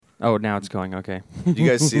Oh, now it's going. Okay. Do you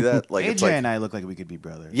guys see that? Like, AJ and I look like we could be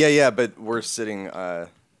brothers. Yeah, but we're sitting.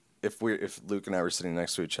 If Luke and I were sitting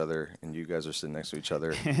next to each other, and you guys are sitting next to each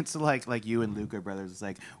other, it's like you and Luke are brothers. It's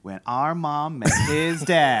like when our mom met his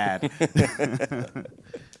dad.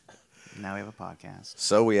 Now we have a podcast.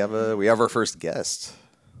 So we have our first guest.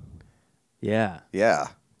 Yeah. Yeah.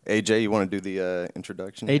 AJ, you want to do the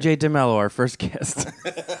introduction? AJ DeMello, our first guest.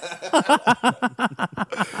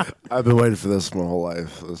 I've been waiting for this my whole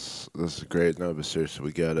life. This is great. No, but seriously,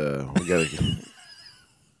 we got a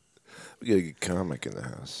good comic in the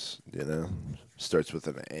house. You know, starts with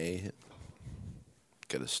an A.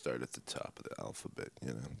 Got to start at the top of the alphabet.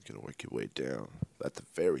 You know, got to work your way down. At the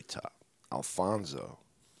very top, Alfonso.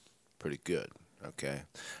 Pretty good. Okay.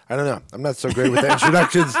 I don't know. I'm not so great with the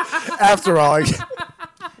introductions. After all, Is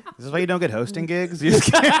this why you don't get hosting gigs? Hey,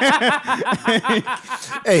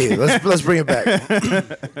 let's bring it back.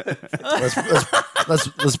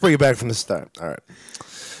 let's bring it back from the start. All right.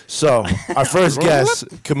 So our first guest,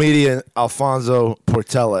 comedian Alfonso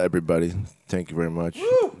Portela. Everybody, thank you very much.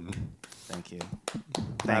 Thank you.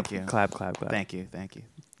 Thank you. Clap, clap, clap. Thank you.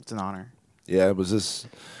 It's an honor. Yeah.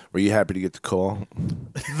 Were you happy to get the call?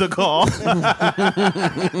 The call. The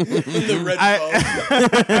red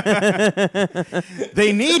phone.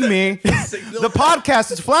 They need me. The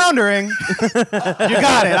podcast is floundering. You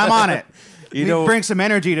got it. I'm on it. You know, bring some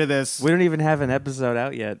energy to this. We don't even have an episode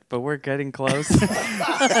out yet, but we're getting close.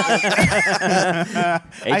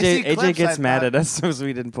 AJ gets mad at us because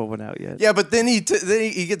we didn't pull one out yet. Yeah, but then he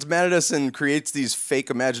gets mad at us and creates these fake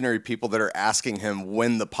imaginary people that are asking him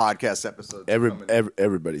when the podcast episode.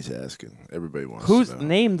 Everybody's asking. Everybody wants. Who's to know.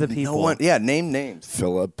 named the people? No one. Yeah, name names.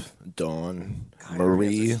 Philip, Dawn,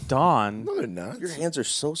 Marie. Dawn. No, they're not. Your hands are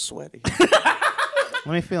so sweaty. Let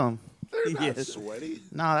me feel them. They're not sweaty.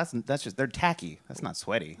 No, that's just they're tacky. That's not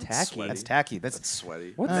sweaty. Tacky? That's tacky. That's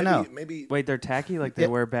sweaty. What? I don't know. Maybe. Wait, they're tacky? Like they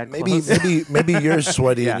wear bad clothes? Maybe you're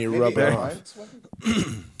sweaty Yeah. and you rub it off.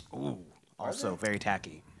 ooh, also very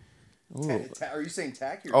tacky. Are you saying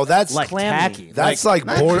tacky? Oh, that's Like clammy. tacky. that's like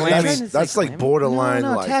like border. clammy. That's like Clammy? borderline.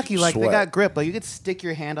 no, like tacky. Like sweat. they got grip. Like you could stick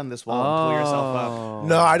your hand on this wall and pull yourself up.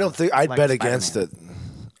 No, I don't think I'd Like bet against it. Spider-Man.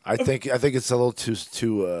 I think it's a little too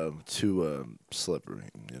slippery.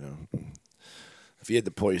 You know, if you had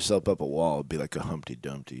to pull yourself up a wall, it'd be like a Humpty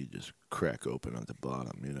Dumpty. You just crack open at the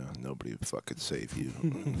bottom. You know, nobody would fucking save you.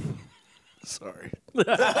 Sorry.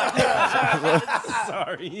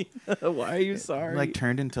 Sorry. Why are you sorry? Like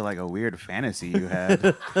turned into like a weird fantasy you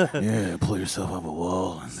had. Yeah, pull yourself up a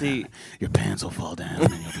wall and See, your pants will fall down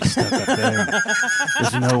and you'll be stuck up there.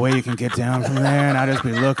 There's no way you can get down from there, and I'll just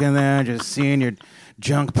be looking there, just seeing your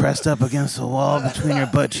junk pressed up against the wall between your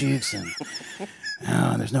butt cheeks, and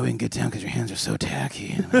there's no way you can get down because your hands are so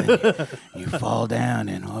tacky. And then you fall down,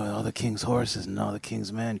 and all the king's horses and all the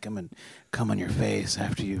king's men come on your face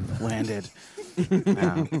after you've landed.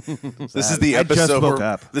 This is the I just episode. woke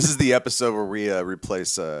up. This is the episode where we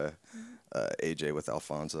replace AJ with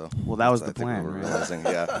Alfonso. Well, that was I the think plan, we're right? realizing,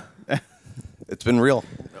 yeah, it's been real.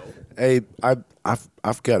 Hey,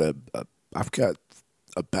 I've got a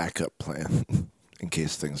backup plan in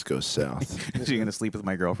case things go south. So you're gonna sleep with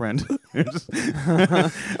my girlfriend?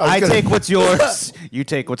 I take what's yours. You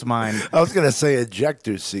take what's mine. I was gonna say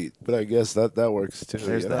ejector seat, but I guess that works too.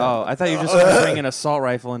 There's you that. know? oh, I thought you were just going to bring an assault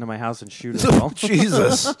rifle into my house and shoot it all.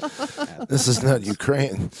 Jesus, this is not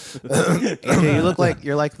Ukraine. AJ, you look like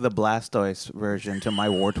you're like the Blastoise version to my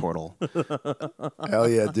War Turtle. Hell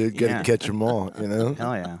yeah, dude, gotta Yeah. catch them all. You know,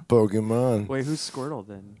 Hell yeah. Pokemon. Wait, who's Squirtle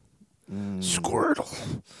then? Squirtle.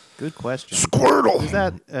 Good question. Squirtle. Who's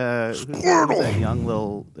that? Who's that young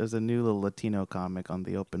little? There's a new little Latino comic on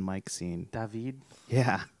the open mic scene. David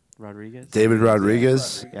Yeah. Rodriguez? David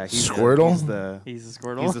Rodriguez. Yeah. Squirtle. He's He's a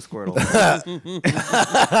Squirtle? the Squirtle.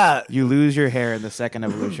 You lose your hair in the second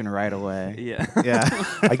evolution right away. Yeah. Yeah.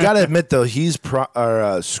 I gotta admit though, he's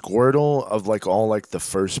Squirtle of like all like the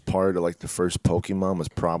first part of like the first Pokemon was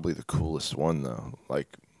probably the coolest one though. Like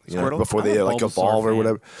you know, Squirtle? before they I'm a like Bulbasaur evolve or fan.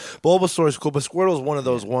 whatever. Bulbasaur is cool, but Squirtle's one of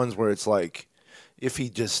those ones where it's like if he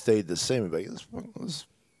just stayed the same, it'd be like let's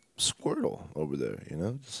Squirtle over there, you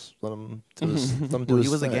know, just let him do his, let him do Well, his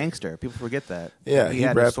he was a thing. gangster. People forget that. Yeah, he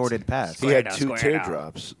had a rapped- sordid past. He had two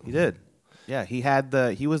teardrops. He did. Yeah, he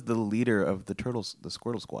was the leader of the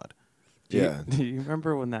Squirtle Squad. Yeah, Do you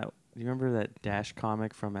remember do you remember that Dash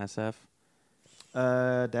comic from SF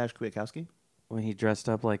Dash Kwiatkowski? when he dressed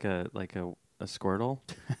up like a Squirtle?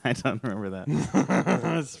 I don't remember that.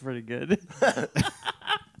 That's pretty good. I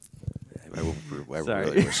Sorry.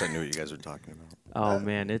 really wish I knew what you guys were talking about. Oh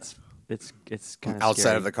man, it's kind of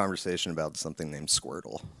Outside of the conversation about something named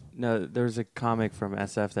Squirtle. No, there was a comic from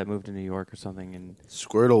SF that moved to New York or something, and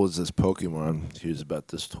Squirtle was this Pokemon. He was about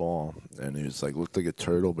this tall, and he was like looked like a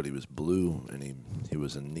turtle, but he was blue, and he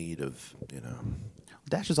was in need of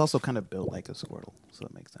Dash is also kind of built like a Squirtle, so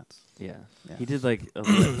that makes sense. yeah, Yeah. he did like a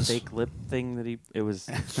fake lip thing that it was.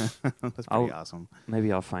 That's pretty awesome.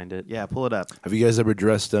 Maybe I'll find it. Yeah, pull it up. Have you guys ever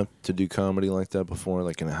dressed up to do comedy like that before,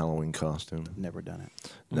 like in a Halloween costume? Never done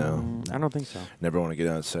it. No. I don't think so. Never want to get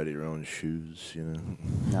outside of your own shoes, you know?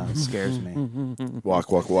 No, it scares me. Walk.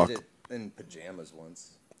 Did it in pajamas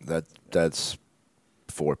once. That's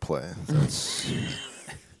foreplay.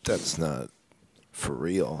 That's not for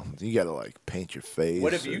real. You gotta like paint your face.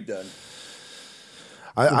 What have you done?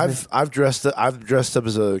 I've dressed up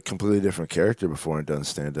as a completely different character before and done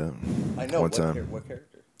stand up. I know. One time. What character?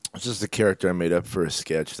 It's just a character I made up for a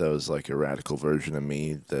sketch that was like a radical version of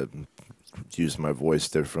me that used my voice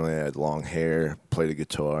differently. I had long hair, played a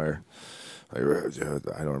guitar. I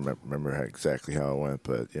don't remember exactly how it went,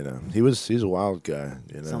 but he's a wild guy.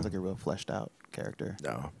 Sounds like a real fleshed out character.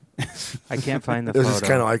 No. I can't find the It was photo. just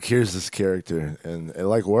kind of like, here's this character, and it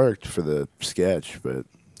like worked for the sketch, but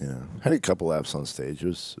had a couple laps on stage. It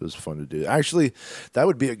was fun to do. Actually, that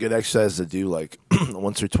would be a good exercise to do like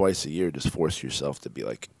once or twice a year. Just force yourself to be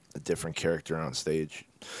like a different character on stage,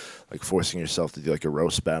 like forcing yourself to do like a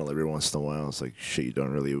roast battle every once in a while. It's like shit you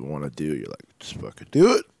don't really want to do. You're like, just fucking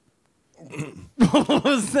do it. What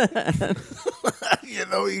was that?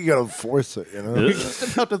 You gotta force it. You're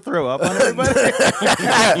just about to throw up on everybody.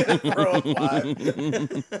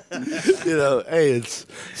 Hey, it's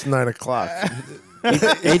 9:00.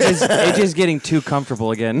 AJ's getting too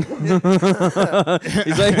comfortable again.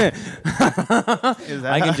 He's like,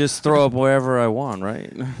 I can just throw up wherever I want,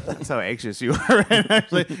 right? That's how anxious you are.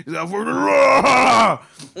 Actually,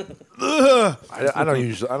 I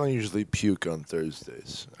don't usually puke on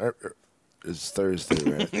Thursdays. It's Thursday,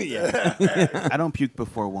 right? yeah. I don't puke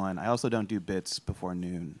before 1. I also don't do bits before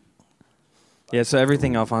noon. Yeah, so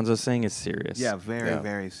everything Alfonso's saying is serious. Yeah,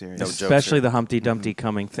 very serious. No jokes Especially here. the Humpty Dumpty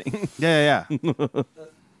coming thing. Yeah.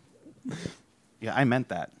 Yeah, I meant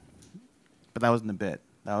that. But that wasn't a bit.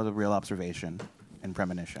 That was a real observation and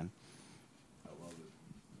premonition.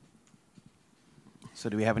 So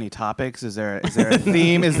do we have any topics? Is there a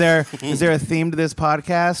theme? Is there a theme to this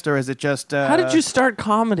podcast, or is it just How did you start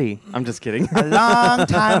comedy? I'm just kidding. a long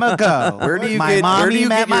time ago? Where do you my mommy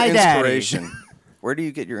met my your daddy. inspiration? Where do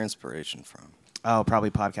you get your inspiration from? Oh, probably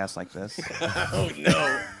podcasts like this. Oh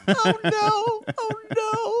no!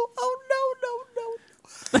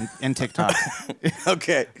 And TikTok.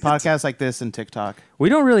 Okay. Podcasts like this and TikTok. We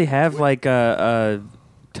don't really have like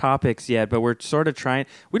topics yet, but we're sort of trying.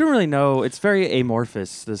 We don't really know. It's very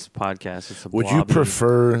amorphous, this podcast. It's a Would you blobby.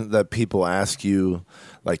 prefer that people ask you,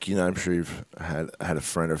 like, I'm sure you've had a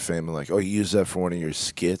friend or family like, oh, you use that for one of your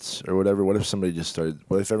skits or whatever. What if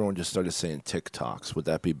everyone just started saying TikToks? Would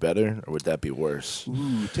that be better or would that be worse?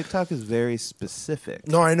 Ooh, TikTok is very specific.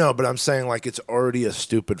 No, I know, but I'm saying like it's already a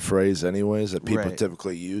stupid phrase anyways that people Right.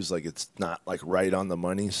 typically use. Like it's not like right on the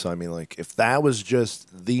money. So I mean, like if that was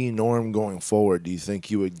just the norm going forward, do you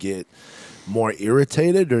think you would get more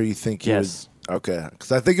irritated, or you think you Yes. would? Okay,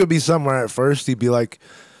 because I think it would be somewhere at first you'd be like,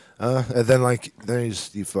 and then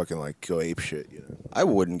you fucking like go ape shit. I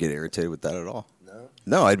wouldn't get irritated with that at all.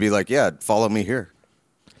 No, I'd be like, yeah, follow me here.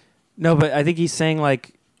 No, but I think he's saying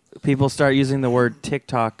like people start using the word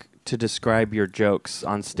TikTok to describe your jokes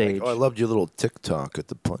on stage. Like, oh, I loved your little TikTok at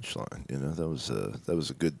the punchline. That was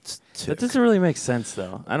a good tick. That doesn't really make sense,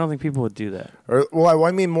 though. I don't think people would do that. Or, well,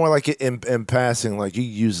 I mean more like in passing, like you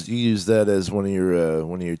use that as one of your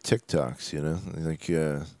TikToks, like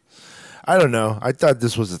I don't know. I thought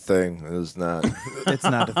this was a thing. It was not. It's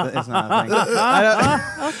not a thing.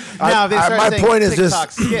 Now, they start my saying point is TikTok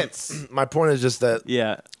just skits. My point is just that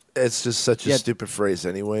Yeah. it's just such a stupid phrase,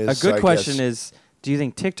 anyways. A so good I question guess- is, do you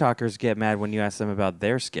think TikTokers get mad when you ask them about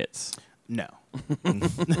their skits? No.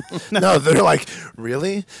 no, they're like,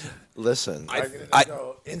 really? Listen, I- I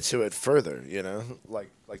go into it further.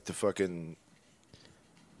 Like the fucking.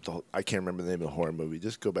 I can't remember the name of the horror movie.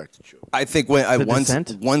 Just go back to Joe. I think when The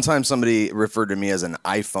Descent? one time somebody referred to me as an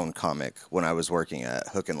iPhone comic when I was working at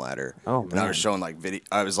Hook and Ladder. Oh, and I man. was showing like video.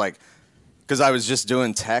 I was like, because I was just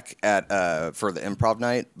doing tech at for the improv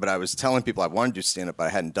night, but I was telling people I wanted to do stand up, but I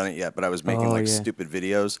hadn't done it yet. But I was making Oh, like yeah. stupid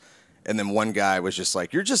videos, and then one guy was just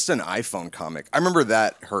like, "You're just an iPhone comic." I remember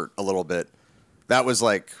that hurt a little bit. That was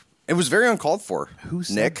like, it was very uncalled for. Who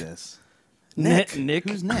said Nick? this? Nick.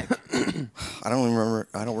 Who's Nick? I don't remember.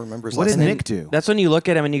 I don't remember his What last did name. Nick do? That's when you look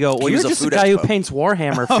at him and you go, well, He you're was a just a food guy who expo. paints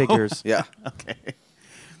Warhammer figures. Yeah, Okay.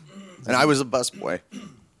 and I was a busboy.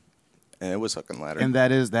 and it was hook and ladder. And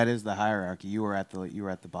that is the hierarchy. You were at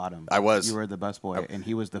the bottom. I was. You were the busboy, and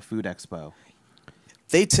he was the food expo.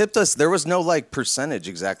 They tipped us. There was no like percentage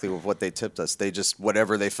exactly of what they tipped us. They just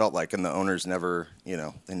whatever they felt like, and the owners never,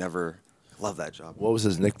 they never loved that job. What was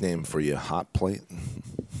his nickname for you? Hot Plate?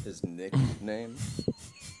 His nickname?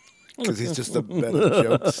 Because he's just a bed of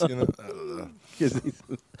jokes, I don't know.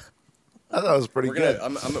 I thought it was pretty good.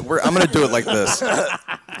 I'm gonna do it like this.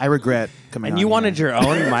 I regret coming. And on you here. wanted your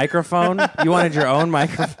own microphone? You wanted your own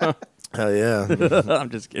microphone? Hell yeah. I'm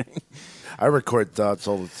just kidding. I record thoughts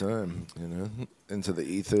all the time, into the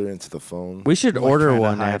ether, into the phone. We should I'm, like, order trying to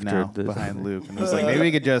one hide after now this. behind Luke, and I was like, maybe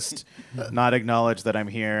we could just not acknowledge that I'm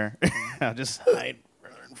here. I'll just hide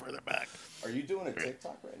further and further back. Are you doing a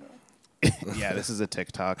TikTok right now? Yeah, this is a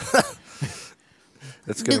TikTok.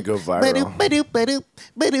 It's going to go viral.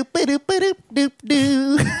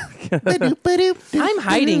 I'm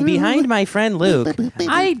hiding behind my friend Luke.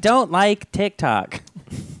 I don't like TikTok.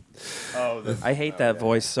 I hate that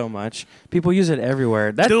voice so much. People use it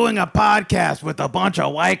everywhere. That Doing a podcast with a bunch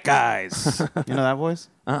of white guys. You know that voice?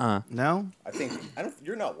 No?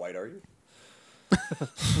 You're not white, are you?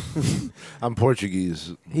 I'm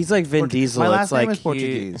Portuguese. he's like Vin Diesel. My last it's name like is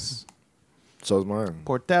Portuguese. So is mine.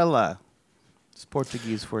 Portela. It's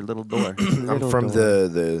Portuguese for little door. I'm from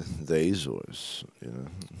the Azores,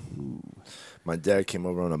 My dad came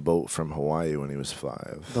over on a boat from Hawaii when he was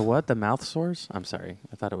 5. The what? The mouth sores? I'm sorry.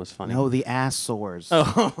 I thought it was funny. No, the ass sores.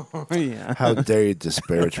 Oh, yeah. How dare you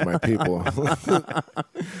disparage my people?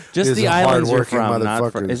 Just These the are islands you're hardworking from.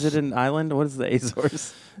 Not from. motherfuckers. Is it an island? What is the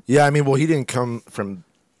Azores? Yeah, I mean, well, he didn't come from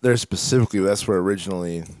there specifically. That's where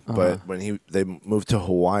originally. But when they moved to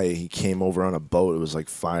Hawaii, he came over on a boat. It was like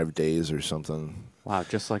 5 days or something. Wow,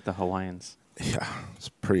 just like the Hawaiians. Yeah, it's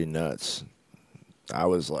pretty nuts. I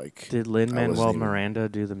was like, Did I Lin-Manuel wasn't even- Miranda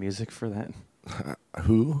do the music for that?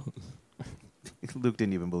 Who? Luke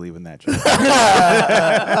didn't even believe in that joke.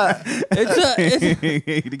 It's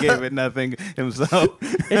He gave it nothing himself.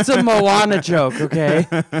 it's a Moana joke, okay?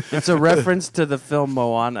 It's a reference to the film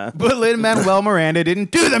Moana. But Lin-Manuel Miranda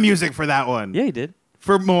didn't do the music for that one. Yeah, he did.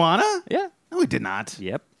 For Moana? Yeah. No, he did not.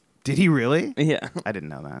 Yep. Did he really? Yeah. I didn't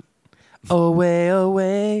know that. Away,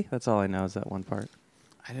 away. That's all I know is that one part.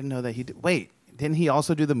 I didn't know that he did. Wait, didn't he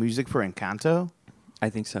also do the music for Encanto? I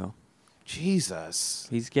think so. Jesus.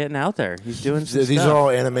 He's getting out there. He's doing some These stuff. are all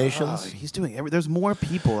animations. He's doing there's more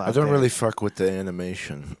people out I don't there. really fuck with the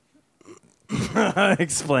animation.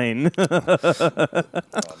 Explain. All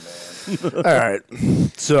right,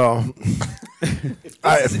 so If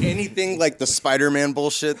this is anything like the Spider-Man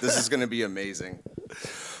bullshit, this is going to be amazing.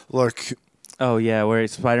 look. Oh, yeah, where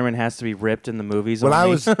Spider-Man has to be ripped in the movies. When I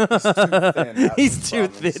only. was, He's too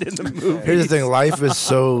thin in the movie. here's the thing: life is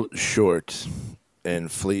so short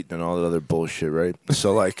and fleeting and all that other bullshit, right?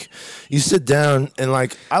 So like, you sit down and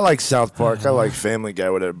like, I like South Park, I like Family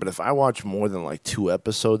Guy, whatever. But if I watch more than like 2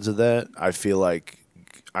 episodes of that, I feel like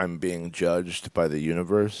I'm being judged by the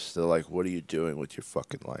universe. They're like, "What are you doing with your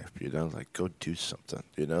fucking life?" Like, go do something.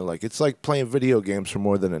 Like it's like playing video games for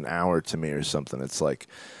more than an hour to me or something. It's like,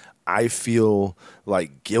 I feel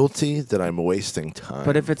like guilty that I'm wasting time.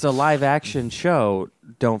 But if it's a live action show,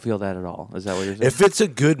 don't feel that at all. Is that what you're saying? If it's a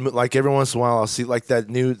good, like every once in a while, I'll see like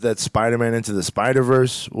that Spider-Man Into the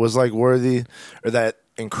Spider-Verse was like worthy, or that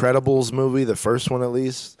Incredibles movie, the first one at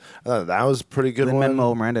least. I thought that was a pretty good one.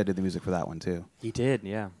 Lin-Manuel Miranda did the music for that one too. He did,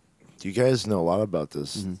 yeah. You guys know a lot about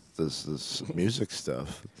this music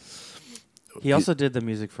stuff. He also did the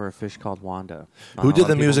music for A Fish Called Wanda. Not Who a did lot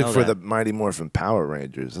the of people music know for that. the Mighty Morphin Power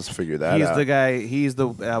Rangers? Let's figure that He's out. the guy.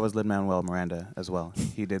 That was Lin-Manuel Miranda as well.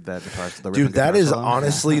 He did the guitar. The Dude, rhythm that guitar is song.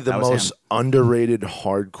 honestly the That was most him. underrated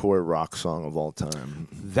hardcore rock song of all time.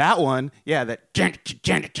 That one, yeah. That. I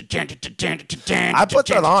put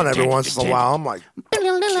that on every once in a while. I'm like, shit,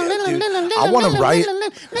 dude, I want to write.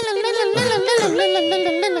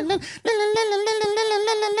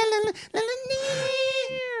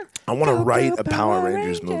 I want to write a Power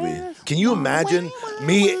Rangers movie. Can you imagine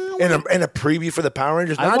me in a preview for the Power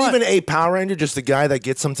Rangers? I Not want- even a Power Ranger, just the guy that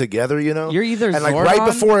gets them together. You're either and like right Zordon-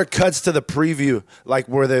 before it cuts to the preview, like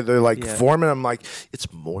where they're like Yeah. forming. I'm like, it's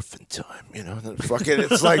morphin time, Then fucking,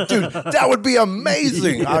 it's like, dude, that would be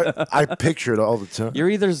amazing. I picture it all the time. You're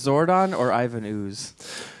either Zordon or Ivan Ooze.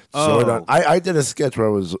 Zordon. I did a sketch where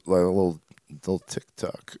I was like a little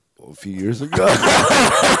TikTok a few years ago.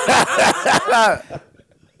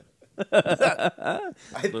 I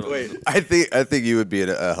think you would be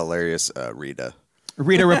a hilarious Rita.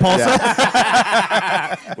 Rita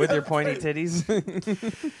Repulsa. With your pointy titties.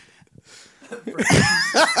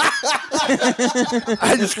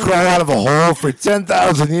 I just crawl out of a hole for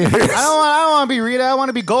 10,000 years. I don't want to be Rita. I want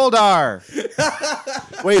to be Goldar.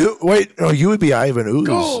 Wait. No, you would be Ivan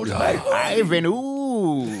Ooze. Ivan,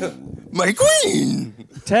 ooh. My queen.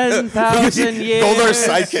 10,000 years. Goldar's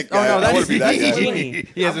sidekick guy. Oh, no, I that's wanna be that guy. Genie.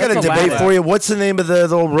 I've got a debate for you. What's the name of the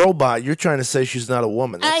little robot? You're trying to say she's not a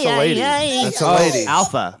woman. That's a lady. That's a lady.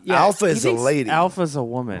 Alpha. Alpha He is a thinks lady. Alpha's a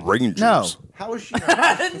woman. Rangers. No. How is she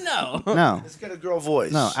not? No. It's got a girl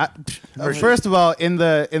voice. No. First of all, in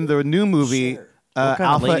the new movie, What kind of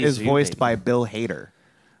Alpha ladies is are you voiced dating? by Bill Hader.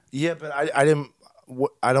 Yeah, but I didn't.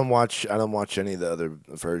 I don't watch any of the other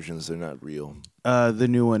versions. They're not real. The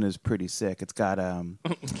new one is pretty sick. It's got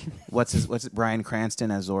what's it? Bryan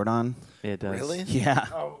Cranston as Zordon. It does. Really? Yeah.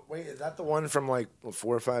 Oh wait, is that the one from like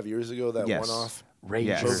 4 or 5 years ago? That Yes. one off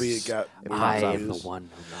Yes. movie. It got. I weird am the reviews. one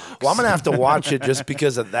who knocks. Well, I'm gonna have to watch it just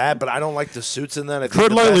because of that. But I don't like the suits in that. I think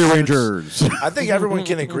Tread the lightly, best Rangers. suits- I think everyone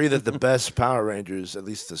can agree that the best Power Rangers, at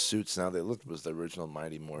least the suits now they looked, was the original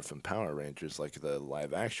Mighty Morphin Power Rangers, like the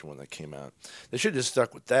live action one that came out. They should have just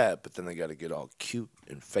stuck with that, but then they got to get all cute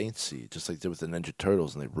and fancy, just like they did with the Ninja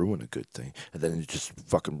Turtles, and they ruin a good thing, and then it just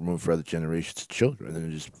fucking ruin for other generations of children, and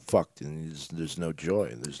then it just fucked, and there's no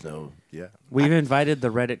joy, there's no We've invited the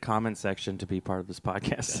Reddit comment section to be part of this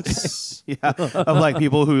podcast today. Yeah, of like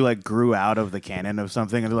people who like grew out of the canon of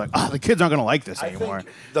something, and they're like, "Oh, the kids aren't gonna like this anymore."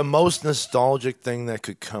 The most nostalgic thing that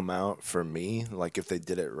could come out for me, like if they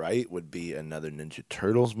did it right, would be another Ninja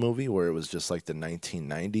Turtles movie where it was just like the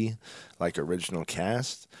 1990 like original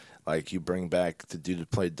cast. Like you bring back the dude who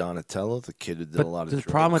played Donatello, the kid who did But a lot of the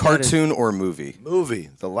drugs. problem with that is- Cartoon or movie? Movie,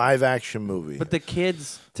 the live action movie. But the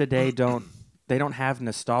kids today don't have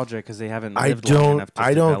nostalgia because they haven't lived long enough to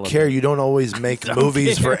I don't develop care. it. You don't always make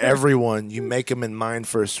movies for everyone. You make them in mind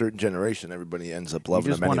for a certain generation. Everybody ends up You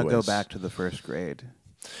loving just them want to anyways. go back to the first grade.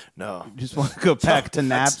 No. You just want to go back to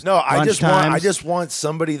naps. No, I lunchtimes. just want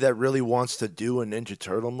somebody that really wants to do a Ninja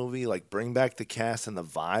Turtle movie, like bring back the cast and the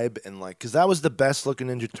vibe, and like, because that was the best looking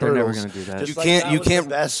Ninja They're Turtles. never gonna do that. Just You like can't- that you was can't- the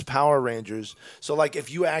best Power Rangers. So like,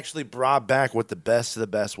 if you actually brought back what the best of the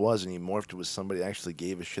best was, and you morphed it with somebody that actually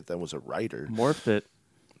gave a shit that was a writer, Morphed it.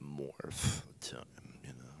 morph time,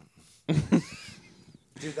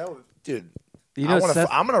 you know. Dude. You know,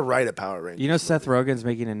 I'm gonna write a Power Rangers. You know, Seth movie. Rogen's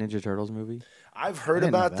making a Ninja Turtles movie. I've heard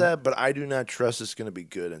didn't know about that. that, but I do not trust it's going to be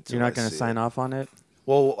good until You're not going going to sign off on it.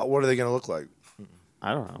 Well, what are they going to look like?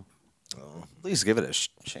 I don't know. At least give it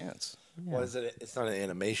a chance. Well, is it? It's not an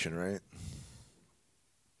animation, right?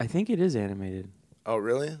 I think it is animated. Oh,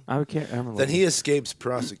 really? I can't remember. Then he escapes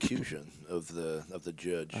prosecution of the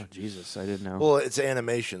judge. Oh Jesus, I didn't know. Well, it's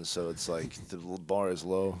animation, so it's like the bar is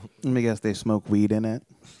low. Let me guess, they smoke weed in it.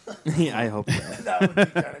 Yeah, I hope so. That would be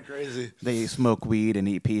kind of crazy. They smoke weed and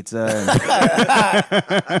eat pizza. And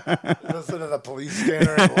Listen to the police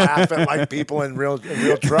scanner and laugh at like people in real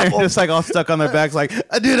trouble. just like all stuck on their backs, like,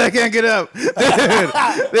 dude, I can't get up. Dude,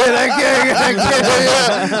 I can't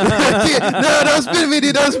get up. No, don't spin me,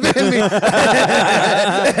 dude, don't spin me.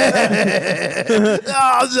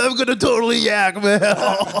 Oh, I'm gonna totally yak, man.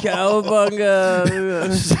 Cowabunga.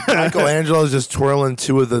 Michelangelo's just twirling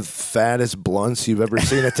two of the fattest blunts you've ever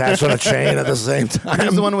seen attached on a chain at the same time.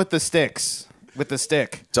 He's the one with the sticks. With the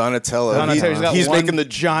stick. Donatello. Donatello's got he's one making the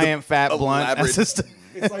giant fat blunt. elaborate- As a stick.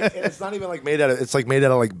 It's not even like made out of. It's like made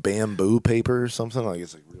out of like bamboo paper or something. Like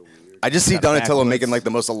it's like real weird. I just see Got Donatello backwards. making like the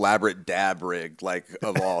most elaborate dab rig like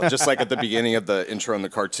of all. Just like at the beginning of the intro in the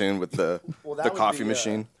cartoon with the coffee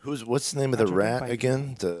machine. What's the name of the rat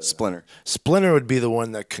again? The Splinter. Splinter would be the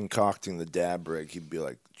one that concocting the dab rig. He'd be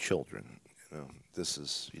like, children, this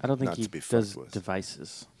is. I don't think not he to be does fucked with.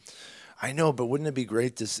 devices. I know, but wouldn't it be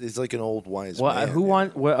great? It's like an old wise Well, man. who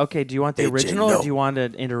want? Well, okay, do you want the AJ, original no. or do you want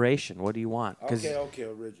an iteration? What do you want? 'Cause Okay,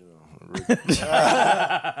 original.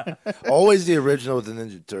 Always the original with the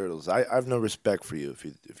Ninja Turtles. I have no respect for you if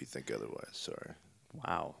you think otherwise. Sorry.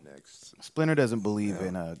 wow. Next. Splinter doesn't believe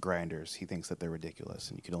in grinders. He thinks that they're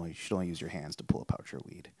ridiculous, and you should only use your hands to pull out your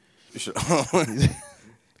weed. You should-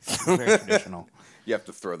 Very traditional. you have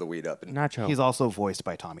to throw the weed up. And Nacho. He's also voiced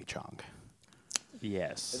by Tommy Chong.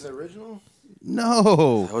 yes. the original?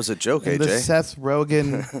 No, that was a joke, in the AJ. Seth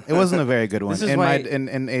Rogen. It wasn't a very good one. This is in why- in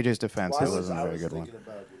AJ's defense, it wasn't a very good one.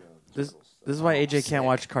 This is why AJ can't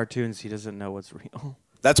watch cartoons. He doesn't know what's real.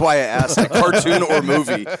 That's why I asked like cartoon or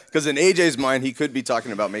movie because in AJ's mind he could be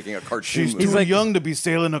talking about making a cartoon. She's movie. too young to be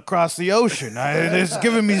sailing across the ocean. It's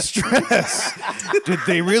giving me stress. Did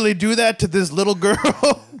they really do that to this little girl?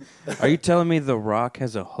 Are you telling me The Rock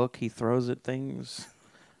has a hook he throws at things?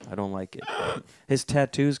 I don't like it. His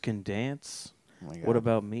tattoos can dance. Oh my God. What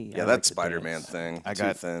about me? Yeah, I that like to Spider-Man dance. thing. I too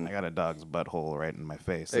got thin. I got a dog's butthole right in my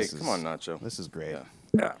face. Hey, come on, Nacho. This is great.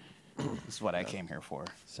 Yeah. This is what I came here for.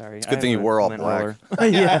 Sorry. It's a good thing you wore all black.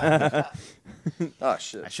 Yeah. Oh,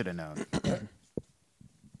 shit. I should have known.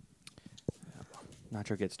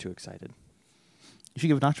 Nacho gets too excited. You should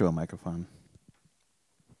give Nacho a microphone.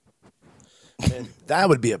 That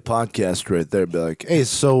would be a podcast right there. Be like, hey,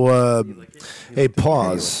 so, hey,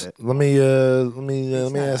 pause. Let me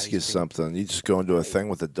ask you something. You just go into a thing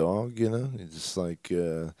with a dog, you know? You just like,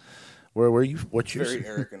 where you? What's your? Very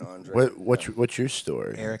Eric and Andre. What's your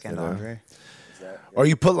story? Eric and you know? Andre. Or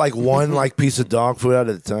you put like one like piece of dog food out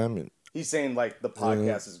at a time. He's saying like the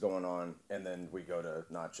podcast is going on, and then we go to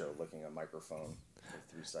Nacho looking at a microphone for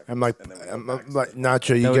 3 seconds. I'm like, and then we I'm go back to like the-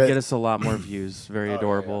 Nacho. You That would get get us a lot more views. Very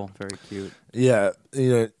adorable. Very cute. yeah,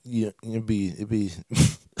 it'd be.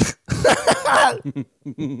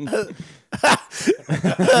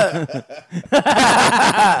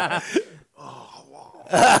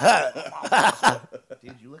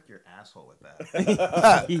 Dude, you lick your asshole with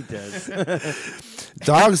that. He does.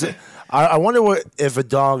 Dogs. I wonder what if a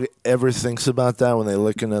dog ever thinks about that when they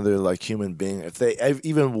lick another like human being. If they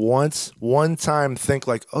even one time think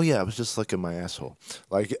like, oh yeah, I was just licking my asshole,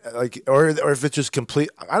 like, or if it's just complete.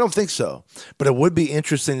 I don't think so, but it would be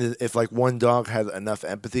interesting if like one dog had enough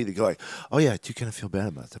empathy to go like, oh yeah, I do kind of feel bad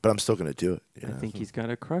about that, but I'm still gonna do it. You I know? think he's got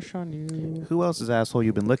a crush on you. Who else's asshole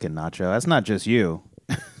you been licking, Nacho? That's not just you.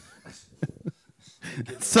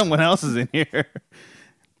 Someone else is in here.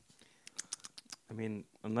 I mean,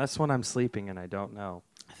 unless when I'm sleeping and I don't know.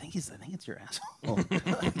 I think it's your asshole.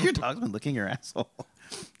 Your dog's been licking your asshole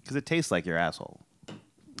because it tastes like your asshole.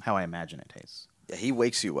 How I imagine it tastes. Yeah, he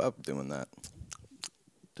wakes you up doing that.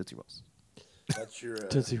 Tootsie Rolls. That's your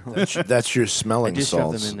Tootsie Rolls. that's your I smelling just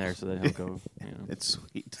shove them salts. in there so that he'll go. You know. It's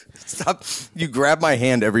sweet. Stop! You grab my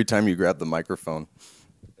hand every time you grab the microphone.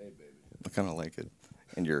 Hey, baby. I kind of like it.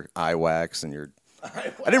 And your eye wax and your.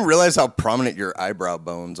 I didn't realize how prominent your eyebrow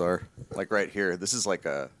bones are. Like right here. This is like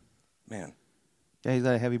a, man. Yeah, he's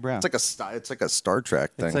got a heavy brow. It's like a Star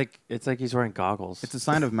Trek thing. It's like he's wearing goggles. It's a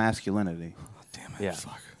sign of masculinity. Damn it. Yeah.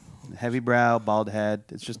 Fuck. Heavy brow, bald head.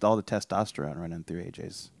 It's just all the testosterone running through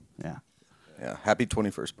AJ's. Yeah. Yeah. Happy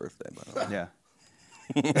 21st birthday, by the way. Yeah.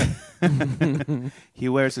 He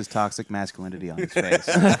wears his toxic masculinity on his face.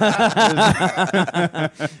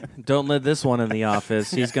 Don't let this one in the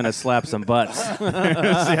office. He's gonna slap some butts.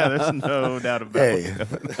 Yeah, there's no doubt about Hey,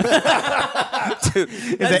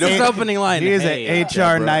 That's his opening line. He is Hey. an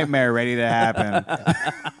HR nightmare ready to happen.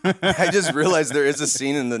 I just realized there is a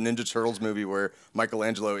scene in the Ninja Turtles movie where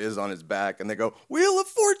Michelangelo is on his back and they go, "Wheel of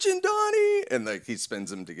Fortune, Donnie!" And like he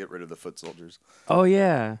spins him to get rid of the foot soldiers. Oh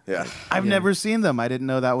yeah. Yeah. I've never seen them. I didn't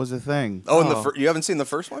know that was a thing. Oh, and you haven't seen the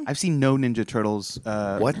first one? I've seen no Ninja Turtles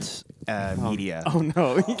what? media. Oh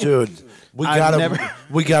no. Dude, we I've gotta never-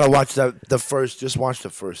 we gotta watch that. Just watch the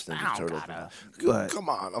first Ninja Turtles. but- Come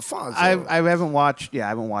on, Alfonso. I haven't watched. Yeah, I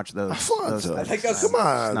haven't watched those. Alfonso. those think I was- Come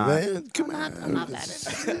on, not- man. Come on.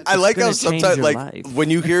 I like how gonna change sometimes, your like life. when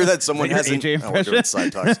you hear that someone Your hasn't. AJ Oh, we're doing impression?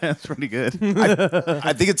 side talks. That's pretty good.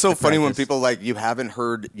 I think it's so funny when practice. people like you haven't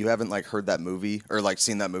like heard that movie or like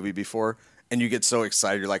seen that movie before, and you get so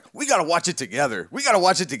excited. You're like, we gotta watch it together. We gotta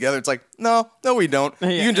watch it together. It's like, no, we don't. You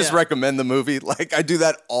can just recommend the movie. Like I do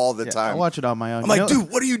that all the I time. watch it on my own. I'm like, dude,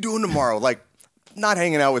 what are you doing tomorrow? Like, not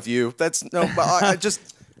hanging out with you. That's no. But I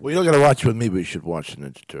just. Well, you don't gotta watch it with me, but you should watch the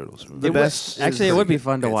Ninja Turtles. The best. Actually, it would be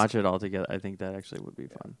fun to watch it all together. I think that actually would be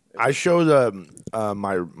fun. I showed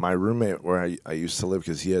my roommate where I used to live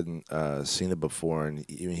because he hadn't seen it before, and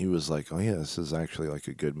he was like, "Oh yeah, this is actually like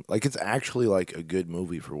a good it's actually like a good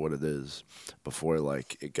movie for what it is." Before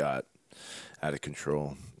like it got out of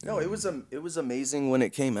control. No, it was amazing when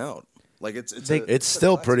it came out. Like it's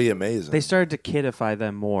Still pretty amazing. They started to kidify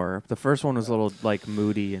them more. The first one was a little like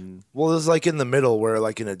moody and Well, it's like in the middle where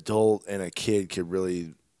like an adult and a kid could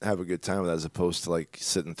really have a good time with it, as opposed to like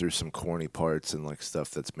sitting through some corny parts and like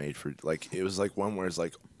stuff that's made for like it was like one where it's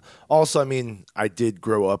like. Also, I mean, I did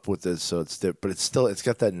grow up with this, so it's but it's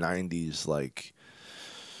got that '90s like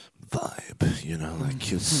vibe, you know,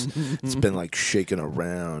 like it's been like shaken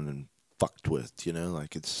around and fucked with, you know,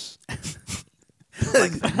 like it's.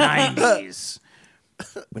 like the 90s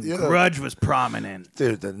when Yeah. grudge was prominent.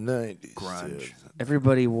 Dude, the '90s. Grunge. Dude.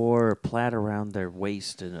 everybody wore a plaid around their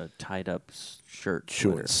waist and a tied up shirt.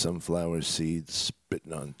 Chewing sweater. sunflower seeds,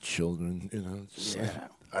 spitting on children, you know. Just like-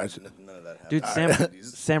 none of that happened. Dude,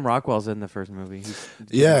 Sam Rockwell's in the first movie. He's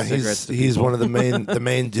yeah, giving cigarettes to he's people. one of the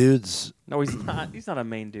main dudes. No, he's not. He's not a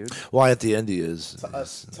main dude. Why at the end he is. To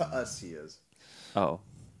us, he is. Oh,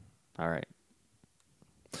 all right.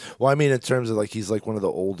 Well, I mean, in terms of like he's like one of the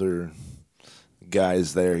older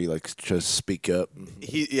guys there. He like just speak up.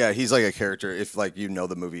 He's like a character. If like you know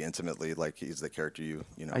the movie intimately, like he's the character you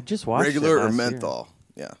know. I just watched regular it or last menthol.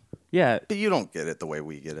 year. Yeah. Yeah. But you don't get it the way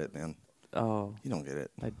we get it, man. Oh. You don't get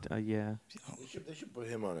it. Yeah. They should put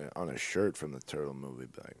him on a shirt from the Turtle movie.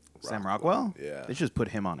 Like Sam Rockwell? Yeah. They should just put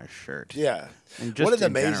him on a shirt. Yeah. And just What an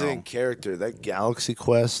in amazing general. character. That Galaxy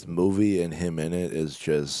Quest movie and him in it is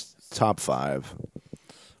just top 5.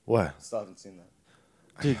 What? Still haven't seen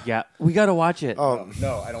that. Dude, yeah. We got to watch it. Oh,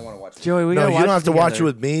 No, I don't want to watch it. Joey, we no, got to you watch don't have to watch it together.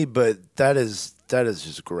 with me, but that is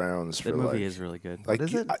just grounds The for movie like, is really good. like What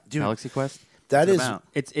is it? dude, Galaxy Quest? that What's is it about?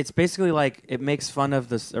 It's basically like it makes fun of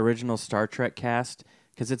this original Star Trek cast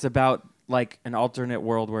because it's about like an alternate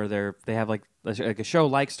world where they have like a show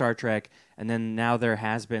like Star Trek, and then now there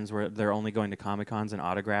has-beens where they're only going to Comic-Cons and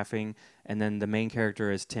autographing, and then the main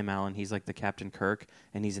character is Tim Allen. He's like the Captain Kirk,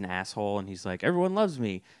 and he's an asshole, and he's like, everyone loves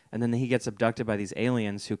me. And then he gets abducted by these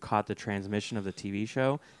aliens who caught the transmission of the TV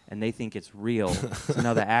show, and they think it's real. So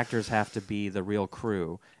now the actors have to be the real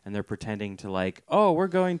crew, and they're pretending to like, oh, we're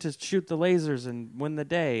going to shoot the lasers and win the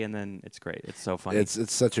day, and then it's great. It's so funny.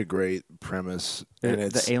 it's such a great premise, and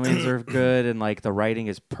it's The aliens are good, and like the writing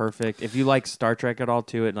is perfect. If you like Star Trek at all,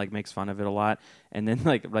 too, it like makes fun of it a lot. And then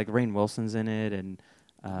like Rainn Wilson's in it, and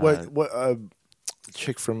what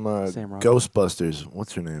chick from Sam Rockwell. Ghostbusters.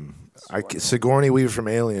 What's her name? Sigourney Weaver from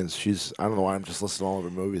Aliens. I don't know why I'm just listening to all of her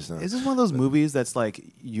movies now. Is this one of those movies that's like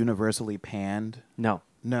universally panned? No,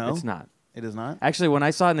 No? it's not. It is not? Actually, when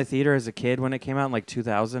I saw it in the theater as a kid, when it came out in like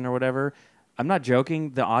 2000 or whatever, I'm not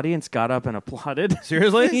joking. The audience got up and applauded.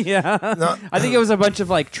 Seriously? Yeah, No. I think it was a bunch of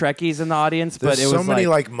like Trekkies in the audience, There's but it so was many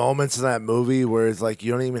like moments in that movie where it's like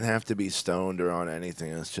you don't even have to be stoned or on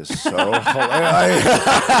anything. It's just so hilarious.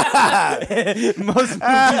 most movies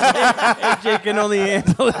AJ can only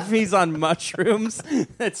handle if he's on mushrooms.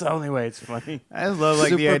 That's the only way it's funny. I just love like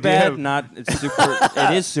super the idea bad, of not it's super.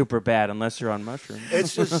 It is super bad unless you're on mushrooms.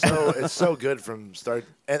 It's just so good from start.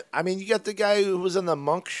 And I mean, you got the guy who was in the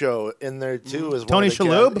Monk Show in there too. As Tony one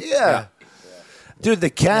of the Shalhoub? guys. Yeah. Dude, the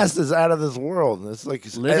cast is out of this world. It's like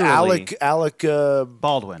Literally. Alec.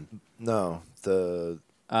 Baldwin. No, the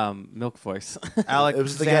Milk voice. Alec it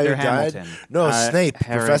was the guy who Hamilton. died. No, Snape,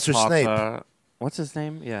 Harry Professor Potter. Snape, What's his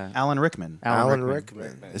name? Yeah. Alan Rickman. Alan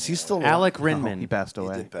Rickman. Is he still alive? Alec Oh, Rinman. he passed He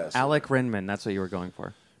away. did pass Alec Rinman. That's what you were going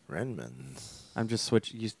for. Renman. I'm just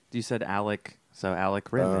switching. You said Alec, so Alec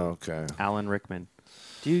Rinman. Oh, okay. Alan Rickman.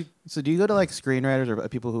 Do you? So do you go to like screenwriters or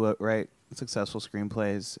people who write successful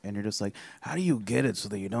screenplays and you're just like, how do you get it so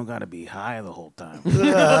that you don't got to be high the whole time?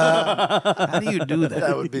 How do you do that?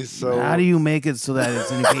 That would be so. How do you make it so that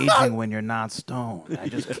it's engaging when you're not stoned? I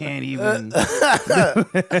just can't even.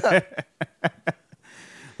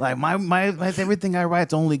 Like my everything I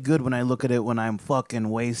write's only good when I look at it when I'm fucking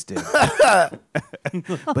wasted.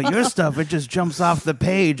 But your stuff, it just jumps off the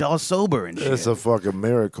page all sober and shit. It's a fucking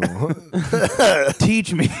miracle.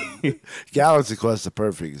 Teach me. Galaxy Quest is a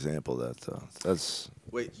perfect example of that. That's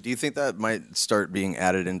Wait, do you think that might start being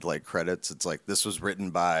added into like credits? It's like this was written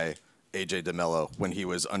by AJ DeMello when he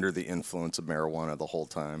was under the influence of marijuana the whole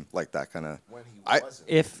time, like that kind of.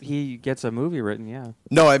 If he gets a movie written, yeah.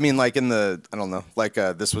 No, I mean like in the I don't know, like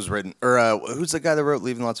this was written or who's the guy that wrote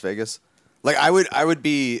Leaving Las Vegas? Like I would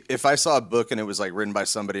be if I saw a book and it was like written by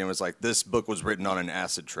somebody and was like this book was written on an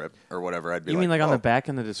acid trip or whatever. I'd be You like, mean like on oh. the back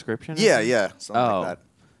in the description? or Yeah, something? yeah, something Oh, like that.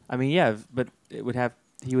 I mean, yeah, but he would have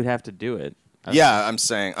to do it. Yeah, I'm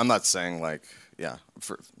not saying like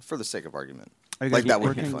for the sake of argument. Are you Like guys that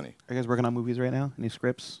would be working- funny. Are you guys working on movies right now? Any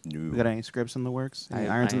scripts? No. You got any scripts in the works? Any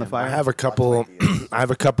I irons in the am. fire? I have a couple. I have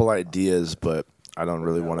a couple ideas, but I don't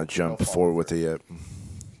really want to jump forward with it yet.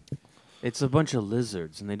 It's a bunch of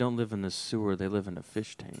lizards, and they don't live in the sewer. They live in a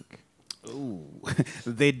fish tank. Ooh.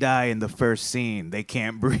 They die in the first scene. They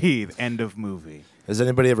can't breathe. End of movie. Has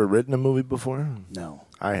anybody ever written a movie before? No.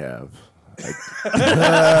 I have.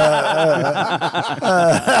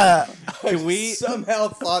 Can we somehow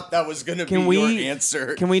thought that was going to Can we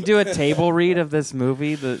answer. Can we do a table read of this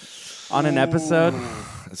movie on an episode?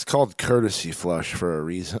 It's called Courtesy Flush for a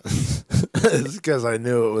reason. It's because I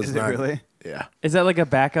knew it was Is it not. really? Yeah. Is that like a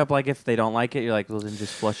backup? Like if they don't like it, you're like, well, then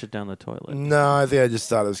just flush it down the toilet. No, I think I just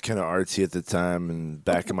thought it was kind of artsy at the time, and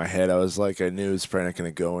back in my head, I was like, I knew it's probably not going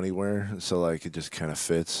to go anywhere, so like it just kind of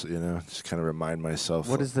fits, just kind of remind myself.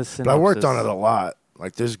 What is the synopsis? But I worked on it a lot.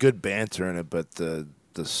 Like, there's good banter in it, but the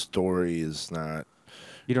story is not.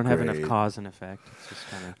 You don't have enough Great. cause and effect. It's just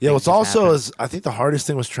kind of Yeah, what's also is I think the hardest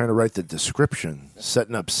thing was trying to write the description,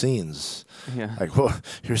 setting up scenes. Yeah. Like, well,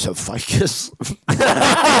 here's a ficus.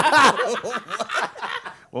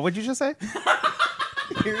 What would you just say?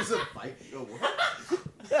 Here's a fight. You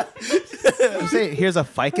say here's a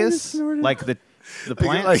ficus, like the The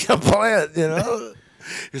plant? Like a plant, you know?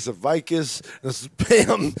 It's a Ficus. This is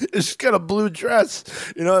Pam. She's got a blue dress.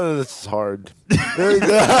 You know, it's hard.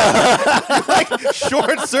 Like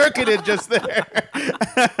short-circuited just there.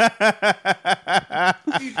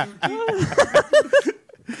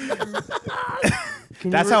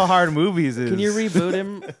 That's how hard movies is. Can you reboot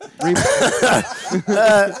him?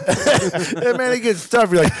 Yeah, man, it gets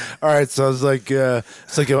tough. You're like, all right, so it's like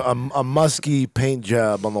a musky paint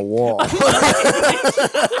job on the wall.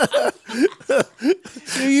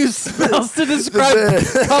 You use spells to describe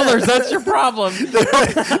colors. That's your problem.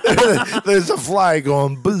 There's a fly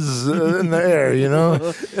going buzz in the air, you know?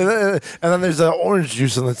 And then there's orange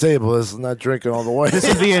juice on the table. It's not drinking all the way. This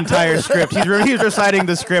is the entire script. He's reciting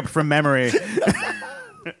the script from memory.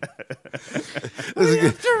 You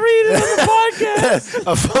have to read it on the podcast.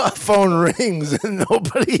 A phone rings and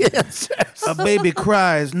nobody answers. A baby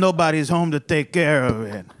cries. Nobody's home to take care of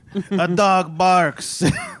it. A dog barks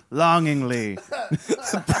longingly.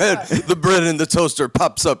 The bread in the toaster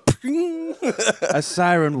pops up. A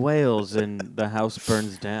siren wails and the house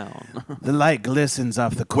burns down. The light glistens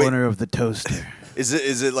off the corner of the toaster.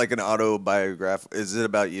 Is it like an autobiograph? Is it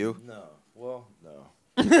about you? No. Well, no.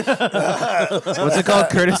 What's it called?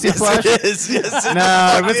 Courtesy Plush? It is. Yes,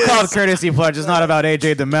 No, if it's called Courtesy Plush, it's not about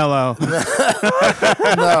AJ DeMello.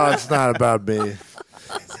 No, it's not about me.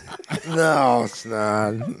 No, it's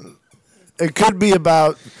not. It could be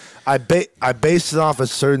about I based it off a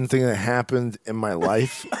certain thing that happened in my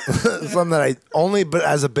life. Something that but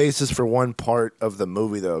as a basis for one part of the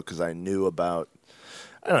movie though, because I knew about.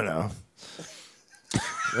 I don't know.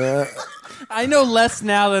 I know less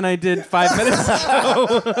now than I did 5 minutes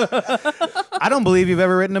ago. I don't believe you've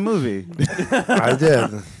ever written a movie. I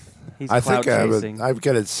did. He's I think clout chasing. I've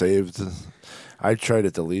got it saved. I tried to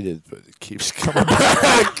delete it, but it keeps coming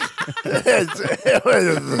back.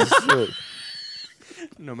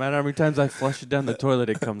 No matter how many times I flush it down the toilet,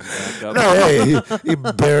 it comes back up. No, hey, you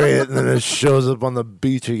bury it and then it shows up on the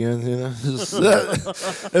beach again. You know,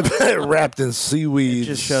 wrapped in seaweed. It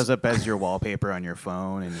just shows up as your wallpaper on your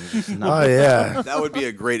phone, and you're just not. Oh yeah. That would be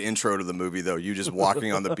a great intro to the movie, though. You just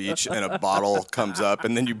walking on the beach and a bottle comes up,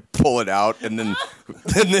 and then you pull it out, and then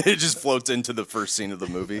it just floats into the first scene of the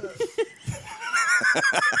movie.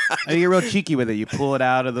 And you're real cheeky with it. You pull it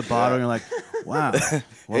out of the bottle, and you're like, wow.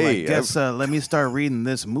 Well, Hey, I guess let me start reading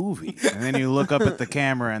this movie. And then you look up at the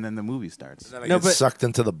camera, and then the movie starts. Then I get sucked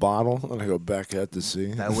into the bottle, and I go back out to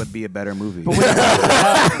sea. That would be a better movie. When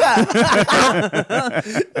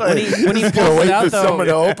he Just pulls gonna it wait out, for though, someone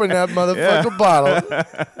to open that motherfucking bottle.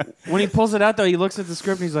 when he pulls it out, though, he looks at the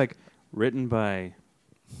script and he's like, "Written by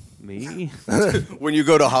me." When you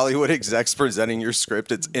go to Hollywood execs presenting your